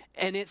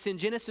 And it's in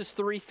Genesis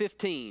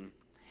 3:15.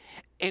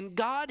 And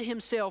God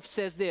himself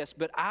says this,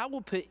 "But I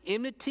will put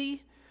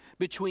enmity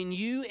between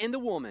you and the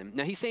woman."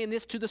 Now he's saying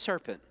this to the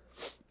serpent.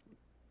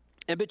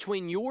 "And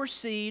between your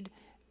seed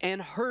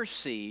and her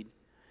seed,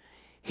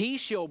 he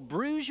shall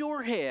bruise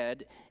your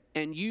head,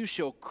 and you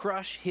shall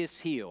crush his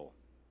heel."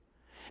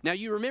 Now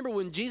you remember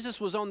when Jesus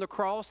was on the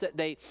cross that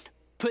they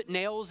put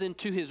nails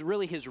into his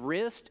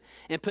wrist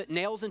and put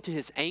nails into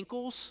his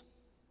ankles.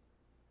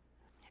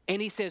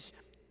 And he says,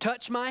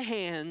 "Touch my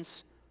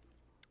hands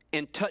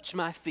and touch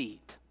my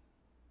feet."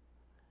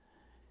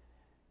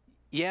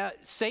 Yeah,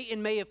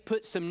 Satan may have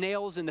put some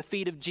nails in the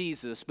feet of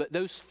Jesus, but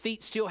those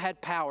feet still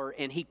had power,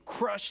 and he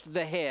crushed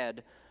the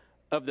head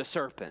of the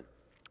serpent.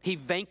 He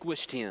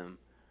vanquished him.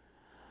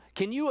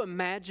 Can you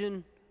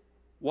imagine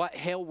what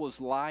hell was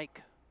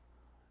like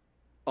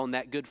on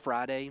that Good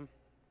Friday?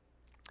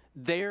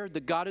 There, the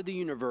God of the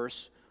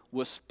universe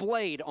was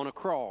splayed on a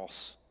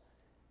cross,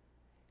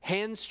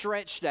 hands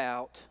stretched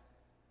out.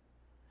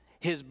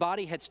 His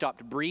body had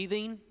stopped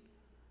breathing.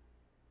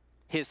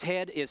 His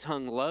head is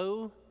hung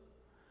low.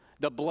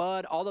 The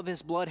blood, all of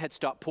his blood had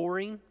stopped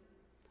pouring.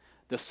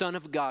 The Son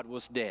of God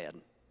was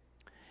dead.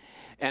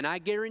 And I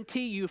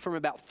guarantee you, from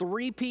about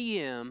 3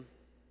 p.m.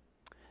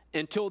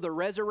 until the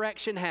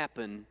resurrection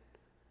happened,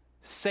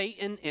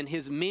 Satan and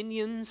his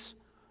minions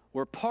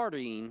were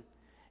partying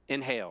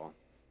in hell.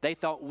 They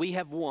thought, we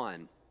have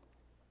won.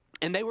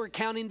 And they were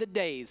counting the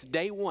days.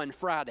 Day 1,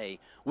 Friday,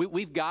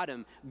 we've got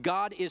him.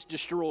 God is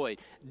destroyed.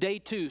 Day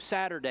 2,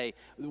 Saturday,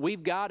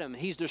 we've got him.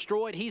 He's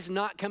destroyed. He's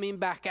not coming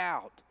back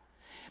out.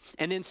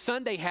 And then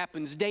Sunday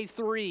happens, day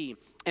 3,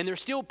 and they're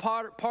still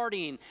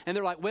partying. And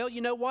they're like, well,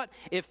 you know what?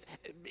 If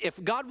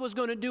God was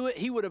going to do it,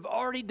 he would have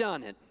already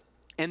done it.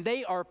 And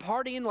they are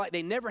partying like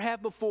they never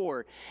have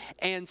before.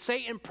 And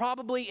Satan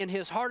probably in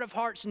his heart of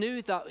hearts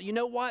thought, you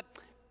know what?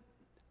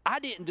 I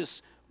didn't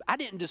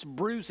just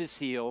bruise his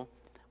heel.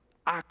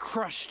 I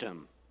crushed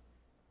him.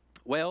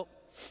 Well,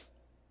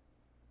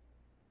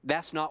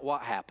 that's not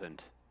what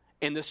happened.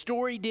 And the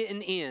story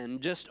didn't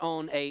end just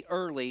on an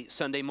early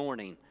Sunday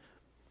morning.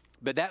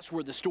 But that's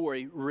where the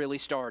story really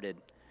started.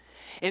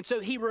 And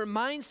so he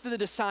reminds the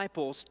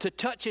disciples to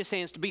touch his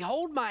hands, to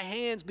behold my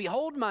hands,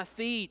 behold my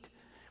feet.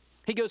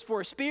 He goes,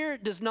 for a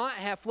spirit does not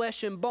have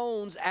flesh and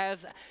bones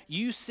as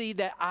you see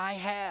that I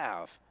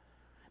have.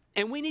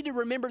 And we need to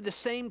remember the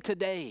same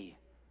today.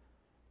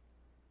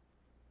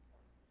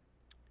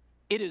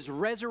 It is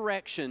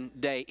Resurrection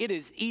Day. It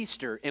is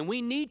Easter. And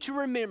we need to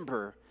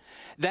remember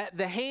that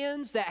the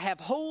hands that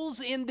have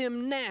holes in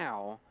them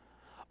now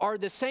are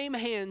the same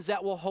hands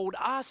that will hold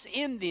us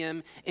in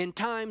them in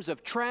times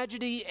of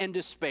tragedy and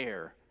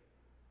despair.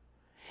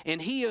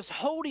 And he is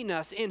holding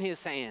us in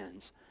his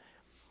hands.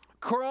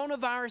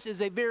 Coronavirus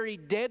is a very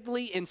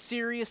deadly and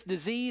serious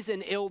disease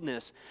and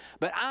illness.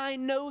 But I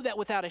know that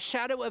without a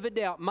shadow of a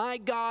doubt, my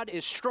God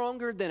is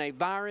stronger than a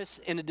virus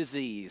and a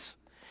disease.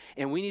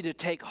 And we need to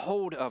take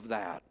hold of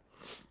that.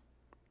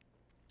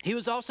 He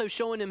was also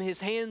showing them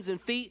his hands and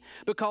feet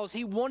because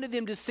he wanted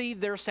them to see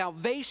their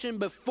salvation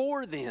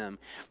before them.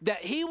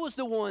 That he was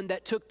the one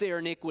that took their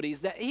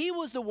iniquities. That he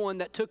was the one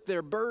that took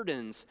their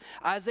burdens.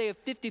 Isaiah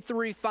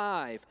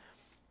 53:5.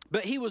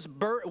 But he was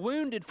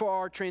wounded for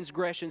our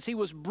transgressions. He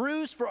was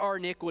bruised for our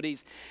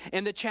iniquities.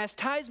 And the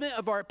chastisement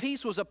of our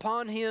peace was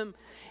upon him.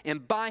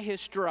 And by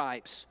his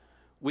stripes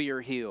we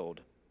are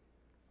healed.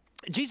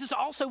 Jesus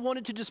also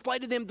wanted to display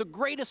to them the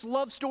greatest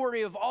love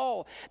story of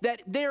all,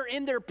 that there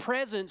in their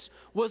presence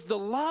was the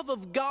love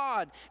of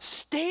God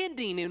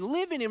standing and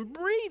living and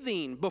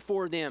breathing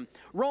before them.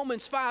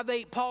 Romans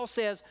 5:8, Paul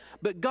says,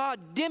 but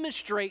God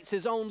demonstrates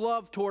his own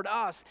love toward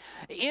us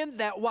in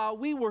that while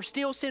we were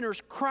still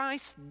sinners,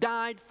 Christ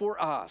died for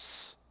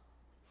us.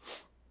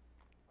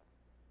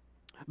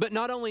 But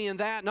not only in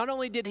that, not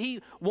only did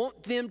he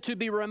want them to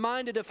be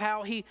reminded of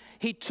how he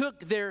took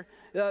their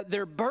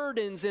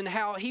burdens and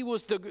how he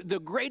was the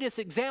greatest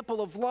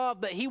example of love,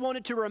 but he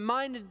wanted to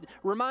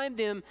remind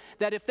them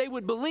that if they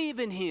would believe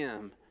in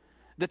him,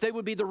 that they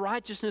would be the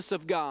righteousness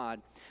of God.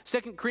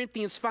 2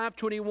 Corinthians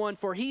 5:21,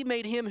 for he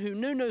made him who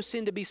knew no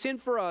sin to be sin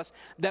for us,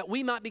 that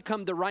we might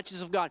become the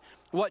righteousness of God.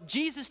 What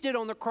Jesus did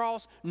on the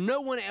cross,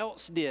 no one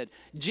else did.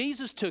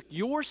 Jesus took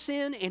your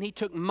sin and he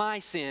took my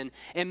sin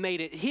and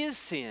made it his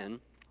sin.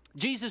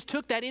 Jesus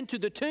took that into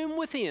the tomb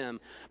with him,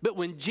 but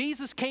when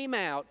Jesus came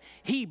out,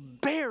 he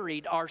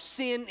buried our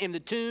sin in the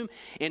tomb,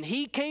 and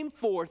he came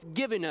forth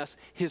giving us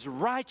his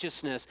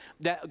righteousness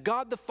that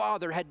God the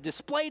Father had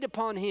displayed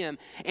upon him,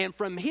 and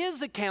from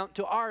his account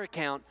to our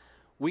account,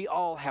 we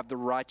all have the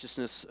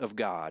righteousness of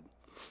God.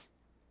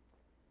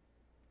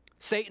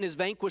 Satan is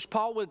vanquished.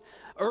 Paul would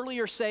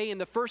earlier say in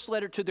the first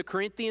letter to the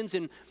Corinthians,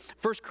 in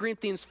 1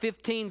 Corinthians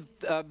 15,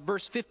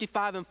 verse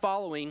 55 and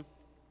following,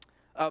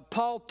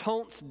 Paul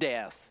taunts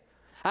death.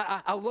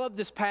 I love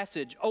this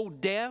passage. Oh,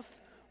 death,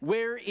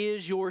 where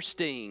is your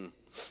sting?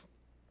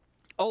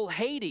 Oh,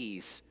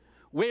 Hades,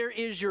 where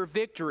is your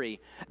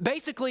victory?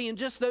 Basically, in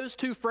just those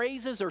two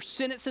phrases or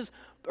sentences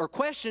or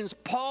questions,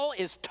 Paul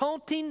is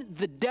taunting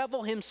the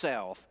devil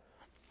himself.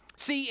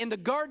 See, in the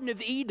Garden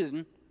of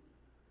Eden,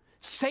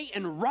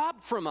 Satan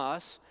robbed from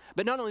us,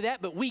 but not only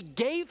that, but we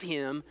gave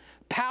him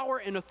power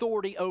and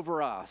authority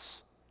over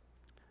us.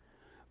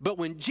 But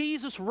when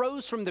Jesus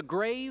rose from the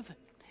grave,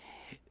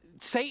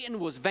 Satan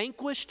was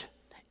vanquished,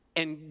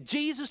 and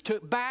Jesus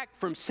took back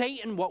from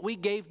Satan what we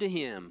gave to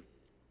him,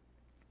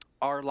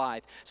 our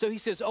life. So he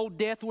says, oh,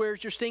 death, where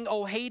is your sting?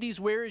 Oh, Hades,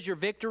 where is your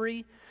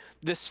victory?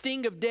 The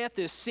sting of death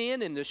is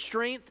sin, and the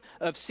strength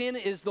of sin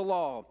is the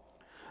law.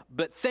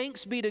 But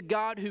thanks be to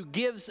God who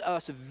gives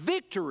us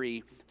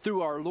victory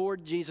through our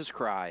Lord Jesus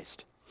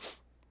Christ.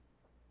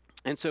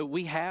 And so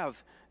we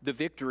have the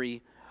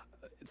victory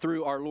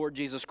through our Lord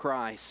Jesus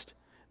Christ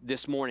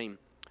this morning.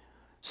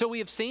 So we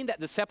have seen that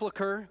the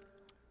sepulcher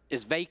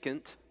is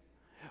vacant.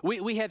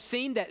 We have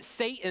seen that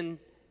Satan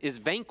is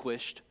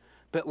vanquished.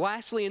 But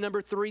lastly, in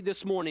number 3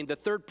 this morning, the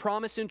third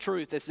promise in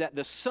truth is that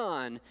the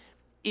Son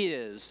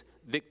is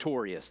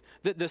victorious.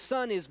 That the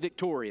Son is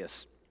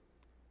victorious.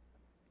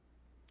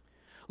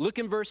 Look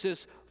in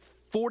verses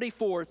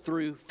 44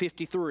 through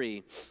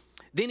 53.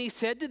 Then he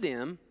said to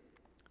them,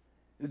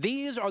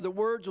 these are the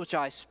words which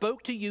I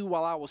spoke to you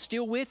while I was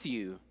still with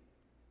you,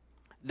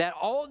 that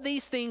all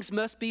these things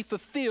must be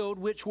fulfilled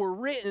which were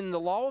written in the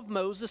law of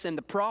Moses and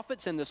the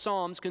prophets and the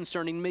Psalms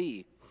concerning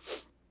me.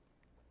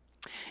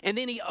 And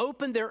then he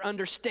opened their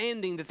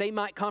understanding that they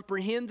might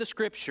comprehend the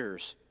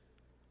Scriptures.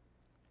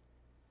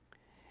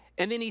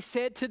 And then he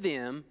said to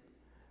them,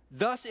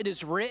 Thus it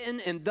is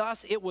written, and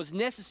thus it was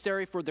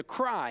necessary for the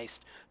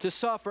Christ to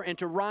suffer and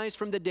to rise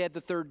from the dead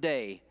the third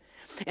day,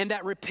 and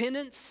that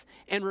repentance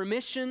and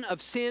remission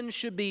of sins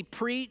should be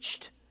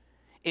preached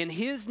in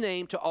his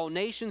name to all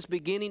nations,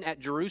 beginning at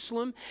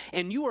Jerusalem.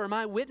 And you are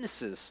my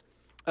witnesses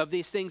of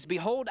these things.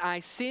 Behold, I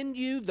send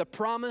you the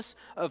promise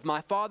of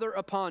my Father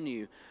upon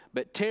you,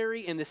 but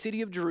tarry in the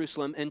city of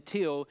Jerusalem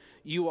until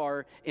you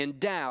are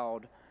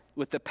endowed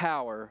with the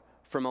power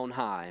from on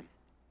high.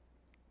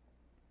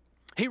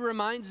 He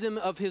reminds them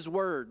of his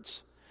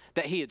words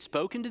that he had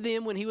spoken to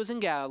them when he was in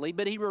Galilee,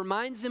 but he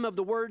reminds them of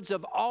the words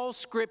of all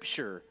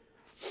Scripture,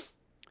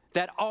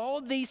 that all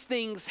these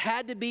things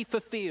had to be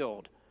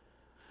fulfilled.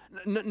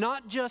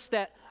 Not just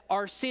that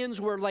our sins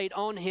were laid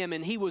on him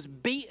and he was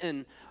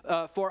beaten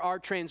for our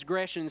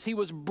transgressions. He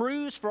was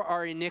bruised for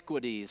our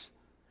iniquities.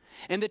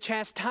 And the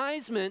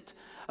chastisement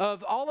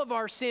of all of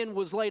our sin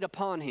was laid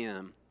upon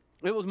him.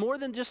 It was more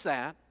than just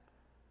that.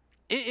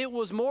 It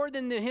was more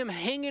than him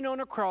hanging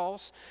on a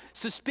cross,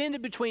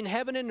 suspended between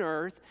heaven and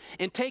earth,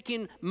 and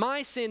taking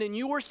my sin and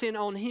your sin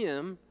on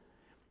him.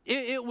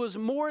 It was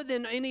more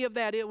than any of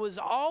that. It was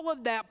all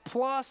of that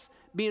plus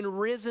being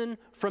risen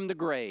from the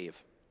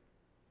grave.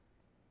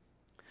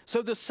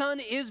 So the Son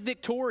is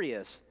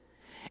victorious.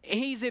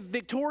 He's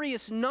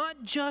victorious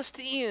not just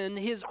in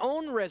his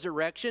own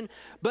resurrection,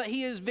 but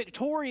he is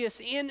victorious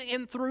in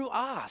and through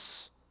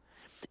us.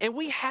 And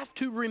we have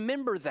to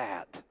remember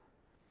that.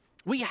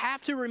 We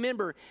have to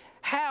remember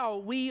how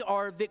we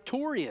are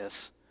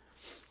victorious.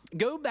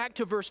 Go back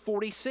to verse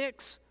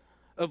 46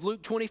 of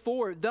Luke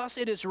 24. Thus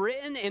it is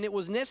written, and it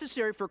was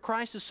necessary for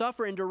Christ to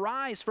suffer and to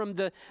rise from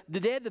the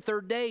dead the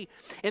third day,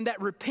 and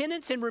that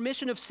repentance and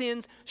remission of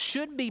sins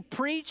should be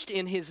preached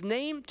in his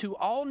name to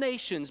all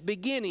nations,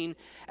 beginning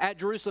at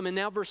Jerusalem. And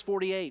now verse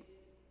 48.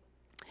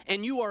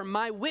 And you are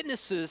my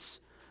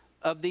witnesses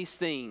of these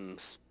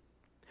things.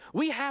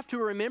 We have to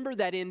remember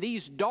that in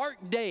these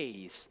dark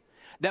days,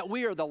 that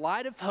we are the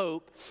light of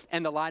hope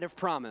and the light of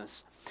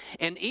promise.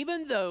 And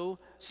even though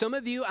some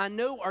of you I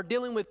know are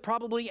dealing with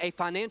probably a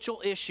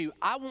financial issue,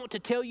 I want to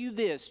tell you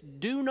this: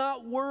 do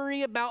not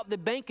worry about the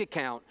bank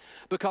account,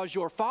 because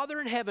your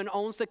Father in heaven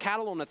owns the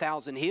cattle on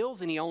 1,000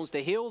 hills, and he owns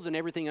the hills and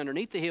everything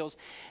underneath the hills.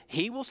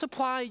 He will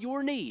supply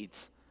your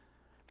needs.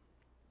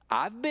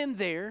 I've been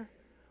there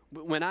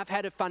when I've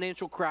had a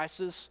financial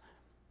crisis,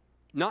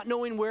 not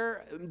knowing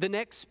where the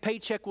next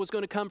paycheck was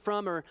going to come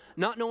from, or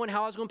not knowing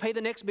how I was going to pay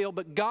the next bill,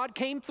 but God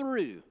came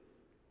through.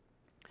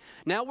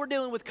 Now we're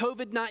dealing with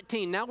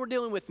COVID-19. Now we're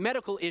dealing with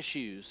medical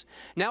issues.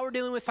 Now we're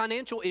dealing with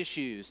financial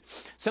issues.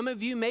 Some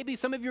of you, maybe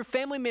some of your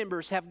family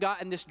members have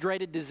gotten this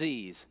dreaded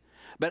disease.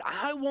 But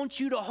I want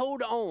you to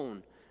hold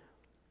on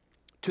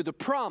to the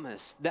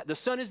promise that the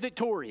Son is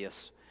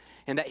victorious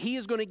and that he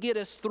is going to get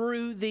us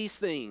through these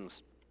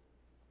things.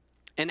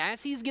 And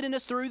as he's getting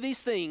us through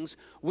these things,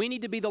 we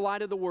need to be the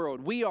light of the world.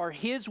 We are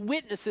his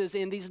witnesses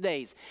in these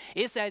days.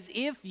 It's as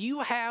if you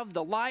have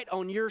the light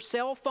on your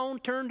cell phone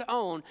turned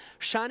on,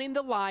 shining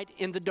the light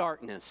in the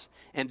darkness.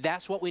 And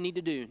that's what we need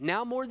to do.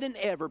 Now more than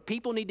ever,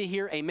 people need to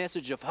hear a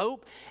message of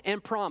hope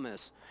and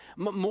promise.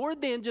 More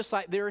than just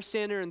like they're a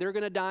sinner and they're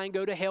going to die and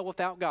go to hell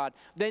without God.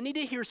 They need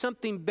to hear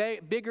something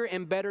bigger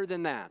and better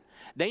than that.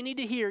 They need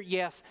to hear,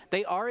 yes,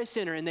 they are a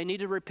sinner and they need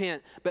to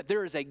repent, but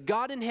there is a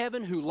God in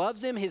heaven who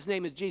loves them. His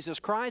name is Jesus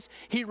Christ.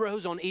 He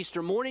rose on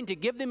Easter morning to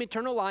give them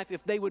eternal life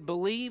if they would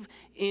believe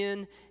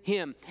in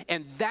him.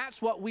 And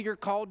that's what we are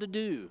called to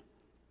do.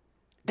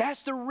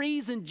 That's the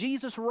reason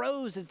Jesus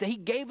rose, is that he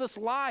gave us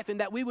life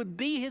and that we would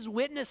be his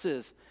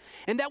witnesses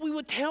and that we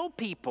would tell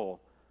people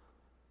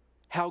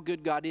how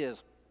good God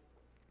is.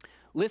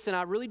 Listen,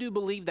 I really do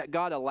believe that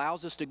God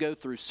allows us to go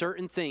through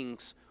certain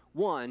things.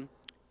 One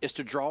is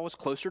to draw us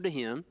closer to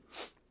him.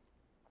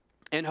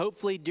 And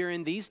hopefully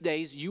during these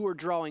days, you are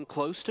drawing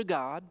close to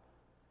God,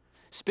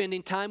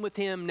 spending time with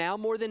him now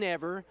more than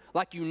ever,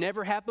 like you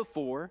never have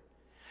before.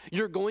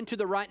 You're going to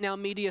the Right Now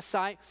Media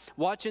site,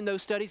 watching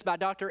those studies by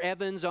Dr.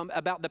 Evans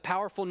about the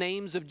powerful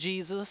names of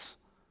Jesus.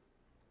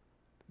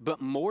 But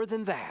more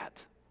than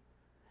that,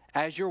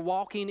 as you're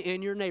walking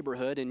in your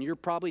neighborhood, and you're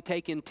probably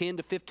taking 10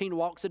 to 15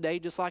 walks a day,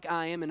 just like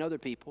I am and other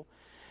people,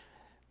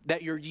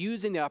 that you're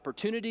using the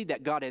opportunity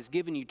that God has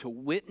given you to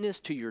witness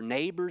to your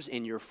neighbors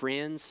and your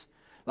friends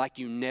like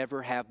you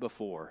never have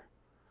before.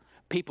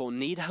 People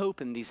need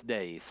hope in these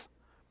days.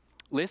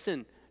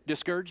 Listen,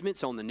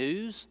 discouragement's on the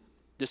news,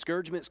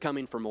 discouragement's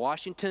coming from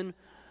Washington,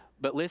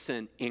 but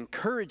listen,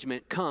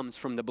 encouragement comes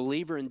from the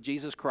believer in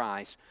Jesus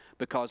Christ,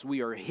 because we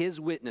are his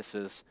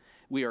witnesses,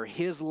 we are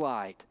his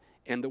light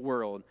in the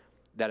world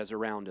that is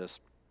around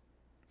us.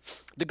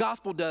 The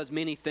gospel does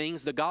many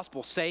things. The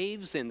gospel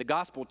saves and the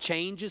gospel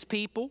changes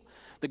people.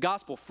 The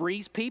gospel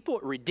frees people.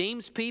 It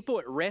redeems people.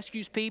 It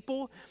rescues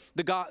people.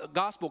 The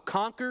gospel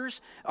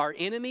conquers our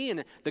enemy,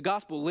 and the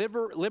gospel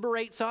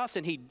liberates us,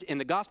 and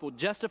the gospel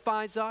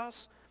justifies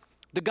us.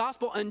 The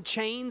gospel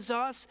unchains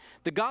us.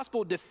 The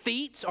gospel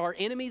defeats our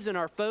enemies and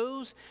our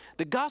foes.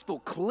 The gospel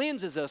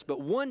cleanses us, but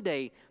one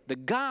day the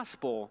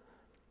gospel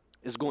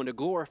is going to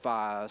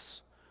glorify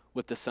us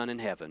with the Son in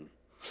heaven.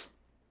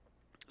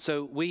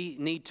 So we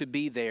need to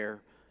be there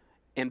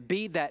and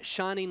be that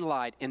shining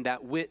light and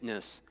that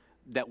witness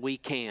that we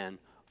can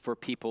for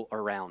people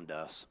around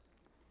us.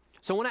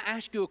 So I want to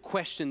ask you a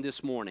question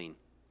this morning.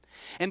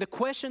 And the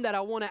question that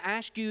I want to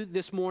ask you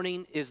this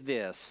morning is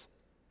this: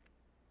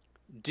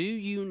 do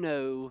you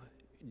know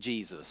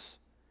Jesus?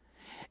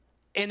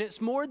 And it's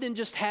more than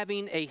just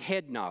having a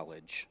head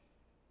knowledge.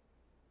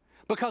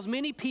 Because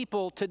many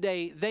people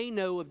today, they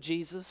know of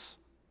Jesus.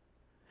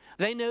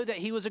 They know that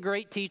he was a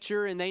great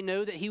teacher, and they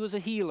know that he was a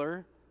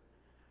healer.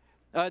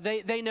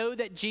 They know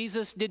that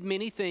Jesus did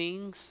many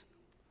things.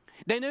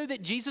 They know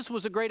that Jesus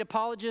was a great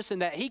apologist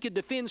and that he could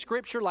defend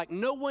Scripture like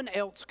no one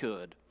else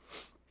could.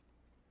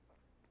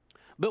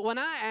 But when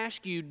I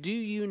ask you, do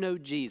you know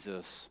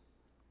Jesus?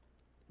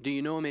 Do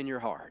you know him in your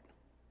heart?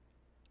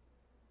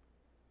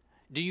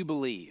 Do you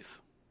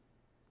believe?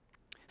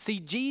 See,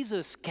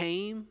 Jesus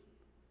came,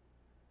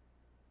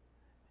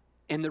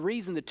 and the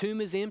reason the tomb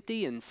is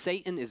empty and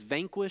Satan is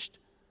vanquished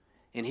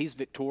and he's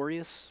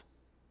victorious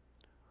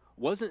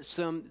wasn't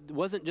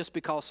just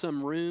because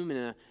some room in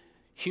a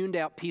hewn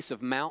out piece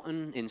of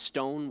mountain and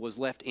stone was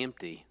left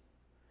empty.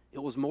 It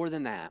was more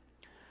than that.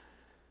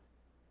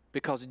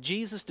 Because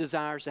Jesus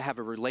desires to have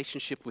a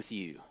relationship with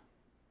you.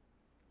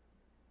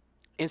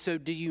 And so,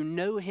 do you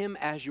know him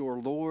as your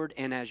Lord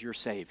and as your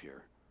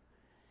Savior?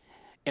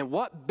 And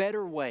what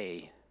better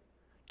way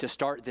to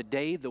start the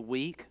day, the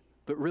week,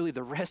 but really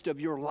the rest of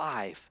your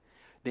life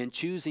than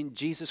choosing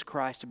Jesus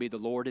Christ to be the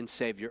Lord and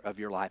Savior of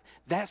your life?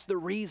 That's the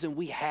reason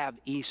we have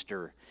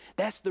Easter.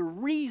 That's the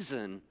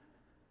reason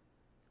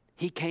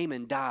he came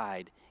and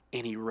died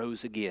and he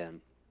rose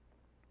again.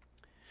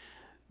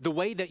 The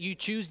way that you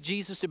choose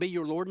Jesus to be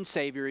your Lord and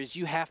Savior is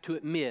you have to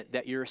admit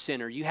that you're a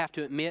sinner. You have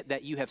to admit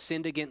that you have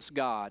sinned against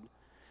God.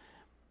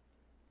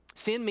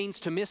 Sin means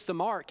to miss the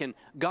mark, and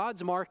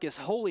God's mark is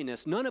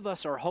holiness. None of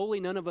us are holy,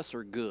 none of us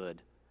are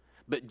good,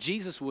 but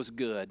Jesus was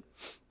good.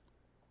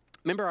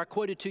 Remember, I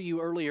quoted to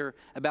you earlier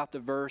about the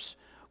verse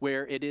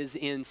where it is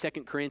in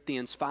 2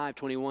 Corinthians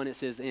 5:21. It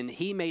says, "And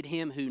he made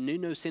him who knew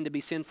no sin to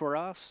be sin for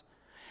us."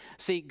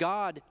 See,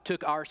 God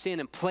took our sin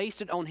and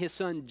placed it on his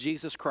Son,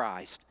 Jesus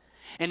Christ.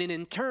 And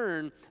in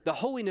turn, the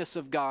holiness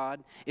of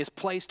God is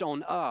placed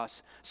on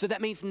us. So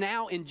that means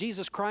now in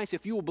Jesus Christ,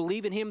 if you will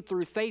believe in him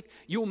through faith,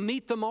 you'll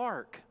meet the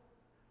mark.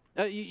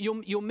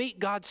 You'll meet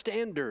God's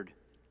standard.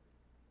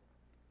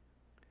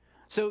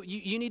 So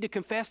you need to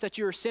confess that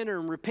you're a sinner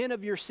and repent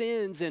of your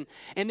sins and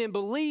then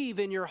believe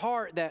in your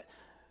heart that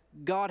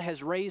God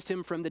has raised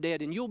him from the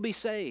dead, and you'll be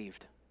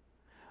saved.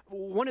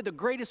 One of the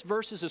greatest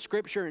verses of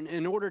Scripture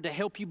in order to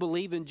help you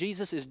believe in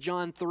Jesus is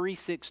John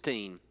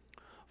 3:16.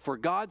 For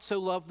God so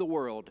loved the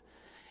world.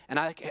 And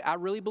I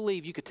really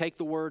believe you could take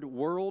the word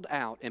world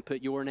out and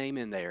put your name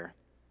in there.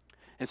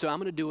 And so I'm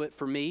going to do it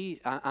for me.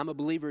 I'm a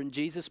believer in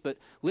Jesus, but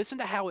listen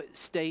to how it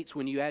states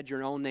when you add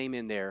your own name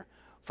in there.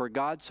 For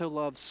God so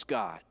loved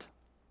Scott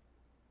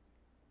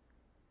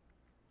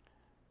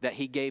that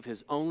he gave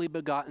his only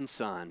begotten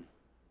Son,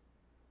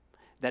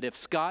 that if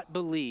Scott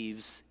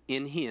believes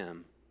in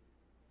him,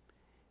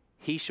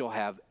 he shall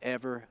have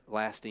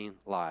everlasting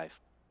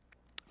life.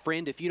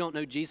 Friend, if you don't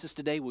know Jesus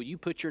today, will you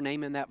put your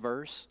name in that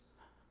verse?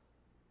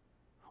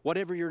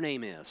 Whatever your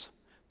name is,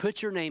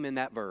 put your name in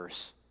that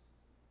verse.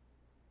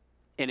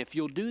 And if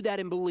you'll do that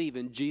and believe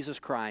in Jesus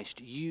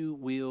Christ, you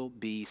will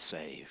be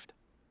saved.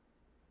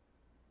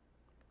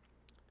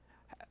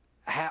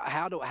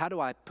 How do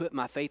I put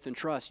my faith and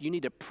trust? You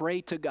need to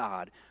pray to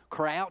God.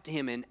 Cry out to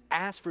him and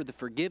ask for the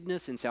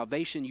forgiveness and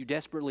salvation you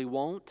desperately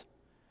want,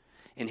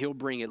 and he'll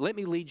bring it. Let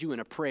me lead you in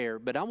a prayer,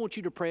 but I want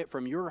you to pray it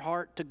from your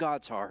heart to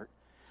God's heart.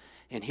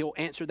 And he'll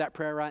answer that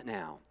prayer right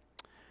now.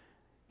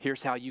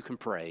 Here's how you can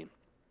pray.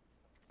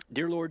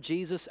 Dear Lord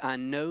Jesus, I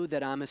know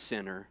that I'm a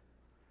sinner.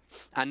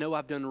 I know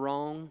I've done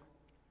wrong.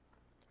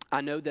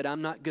 I know that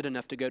I'm not good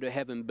enough to go to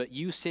heaven, but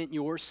you sent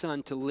your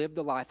Son to live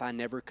the life I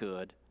never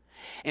could.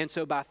 And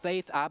so by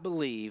faith, I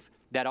believe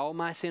that all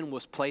my sin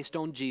was placed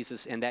on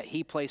Jesus and that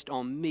he placed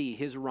on me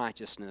his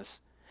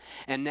righteousness.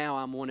 And now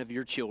I'm one of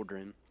your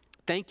children.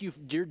 Thank you,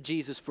 dear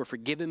Jesus, for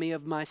forgiving me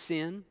of my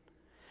sin.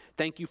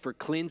 Thank you for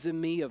cleansing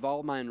me of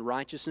all my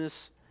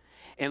unrighteousness.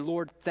 And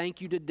Lord, thank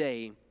you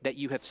today that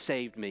you have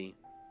saved me.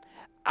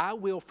 I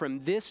will from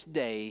this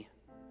day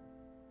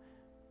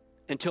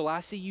until I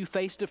see you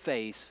face to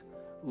face,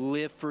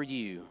 live for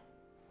you.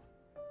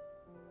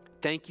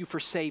 Thank you for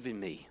saving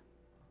me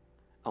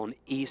on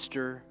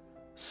Easter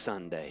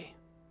Sunday.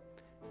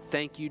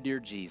 Thank you,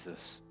 dear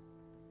Jesus.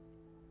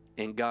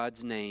 In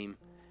God's name,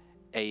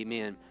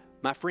 amen.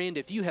 My friend,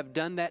 if you have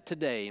done that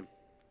today,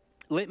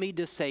 let me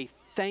just say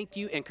thank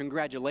you and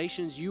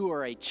congratulations. You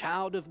are a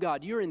child of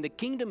God. You're in the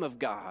kingdom of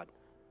God.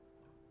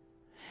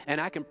 And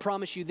I can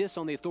promise you this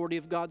on the authority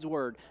of God's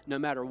word, no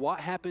matter what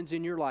happens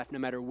in your life, no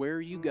matter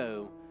where you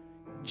go,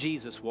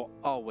 Jesus will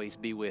always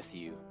be with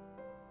you.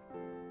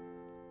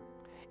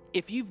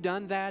 If you've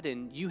done that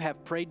and you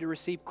have prayed to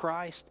receive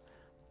Christ,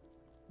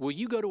 will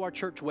you go to our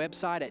church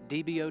website at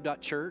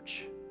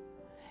dbo.church?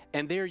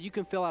 And there you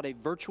can fill out a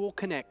virtual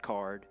connect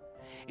card.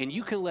 and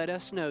you can let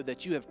us know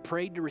that you have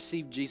prayed to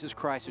receive Jesus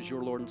Christ as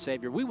your Lord and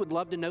Savior. We would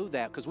love to know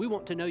that because we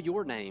want to know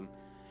your name.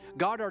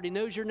 God already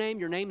knows your name.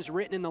 Your name is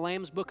written in the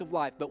Lamb's Book of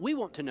Life, but we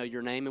want to know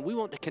your name, and we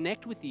want to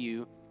connect with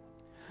you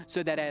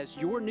so that as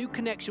your new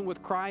connection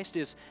with Christ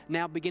is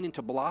now beginning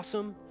to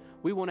blossom,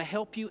 we want to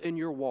help you in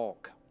your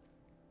walk.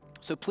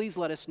 So please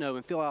let us know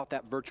and fill out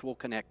that virtual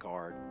connect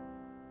card.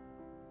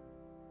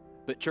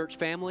 But church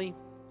family,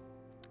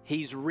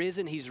 He's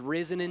risen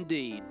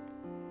indeed.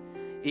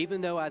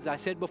 Even though, as I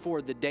said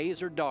before, the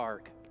days are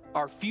dark,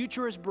 our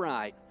future is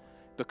bright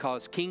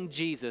because King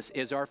Jesus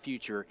is our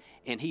future,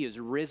 and He is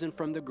risen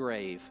from the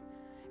grave,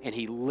 and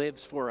He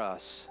lives for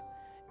us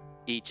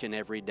each and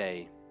every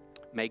day.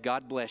 May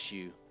God bless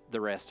you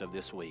the rest of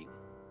this week.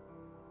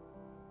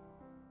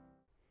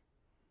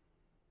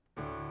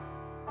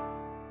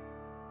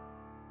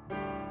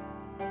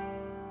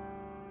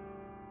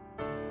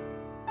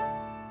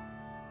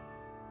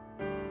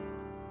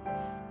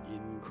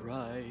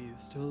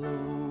 Christ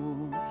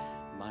alone,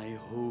 my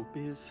hope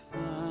is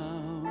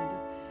found.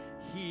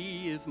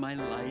 He is my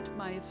light,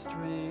 my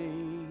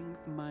strength,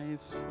 my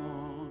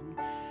song.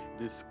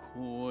 This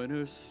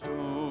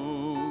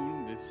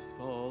cornerstone, this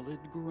solid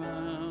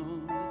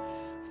ground,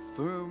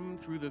 firm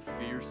through the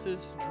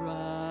fiercest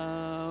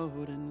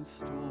drought and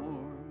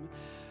storm.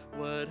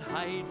 What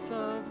heights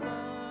of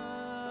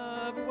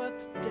love,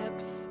 what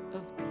depths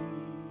of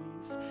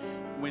peace,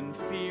 when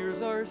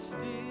fears are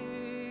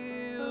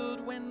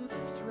stilled, when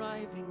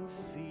striving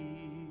cease.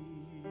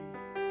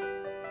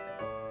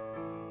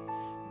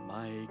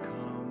 My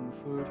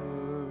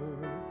comforter,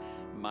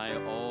 my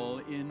all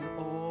in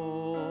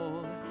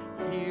all,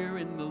 here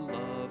in the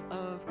love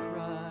of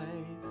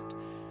Christ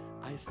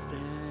I stand.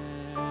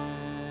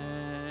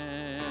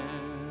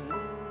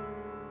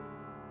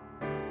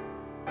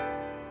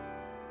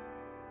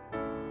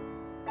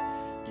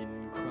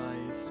 In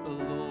Christ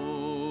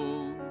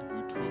alone,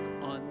 who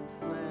took on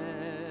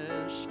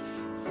flesh,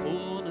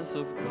 fullness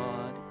of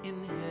God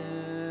in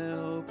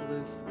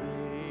helpless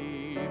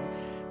babe,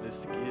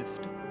 this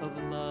gift of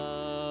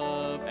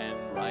love and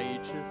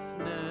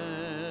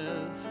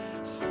righteousness,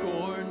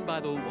 scorned by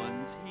the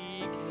ones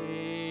He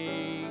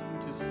came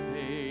to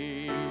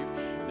save.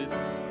 This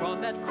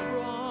on that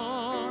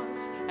cross,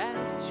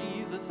 as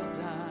Jesus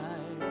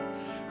died,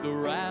 the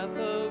wrath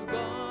of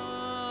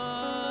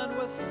God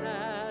was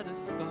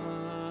satisfied.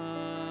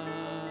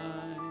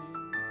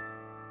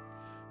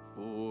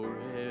 For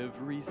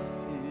every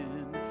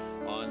sin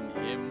on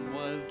Him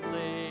was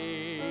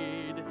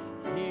laid.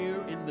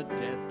 Here in the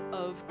death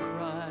of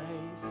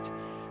Christ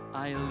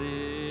I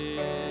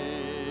live.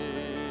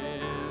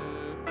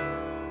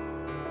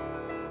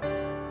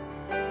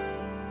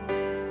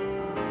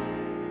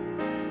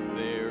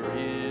 There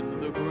in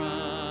the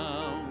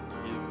ground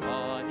His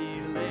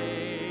body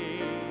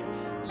lay,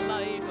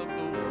 light of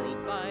the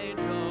world by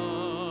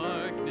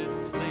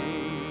darkness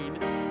slain,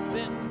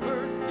 then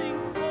bursting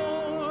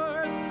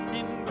forth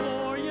in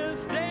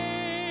glorious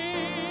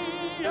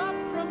day, up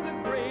from the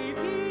grave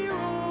He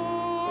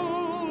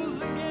rose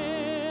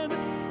again,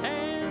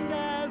 and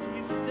as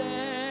He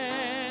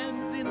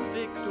stands in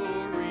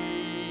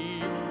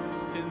victory,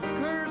 sin's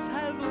curse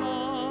has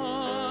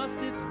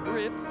lost its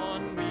grip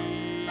on me,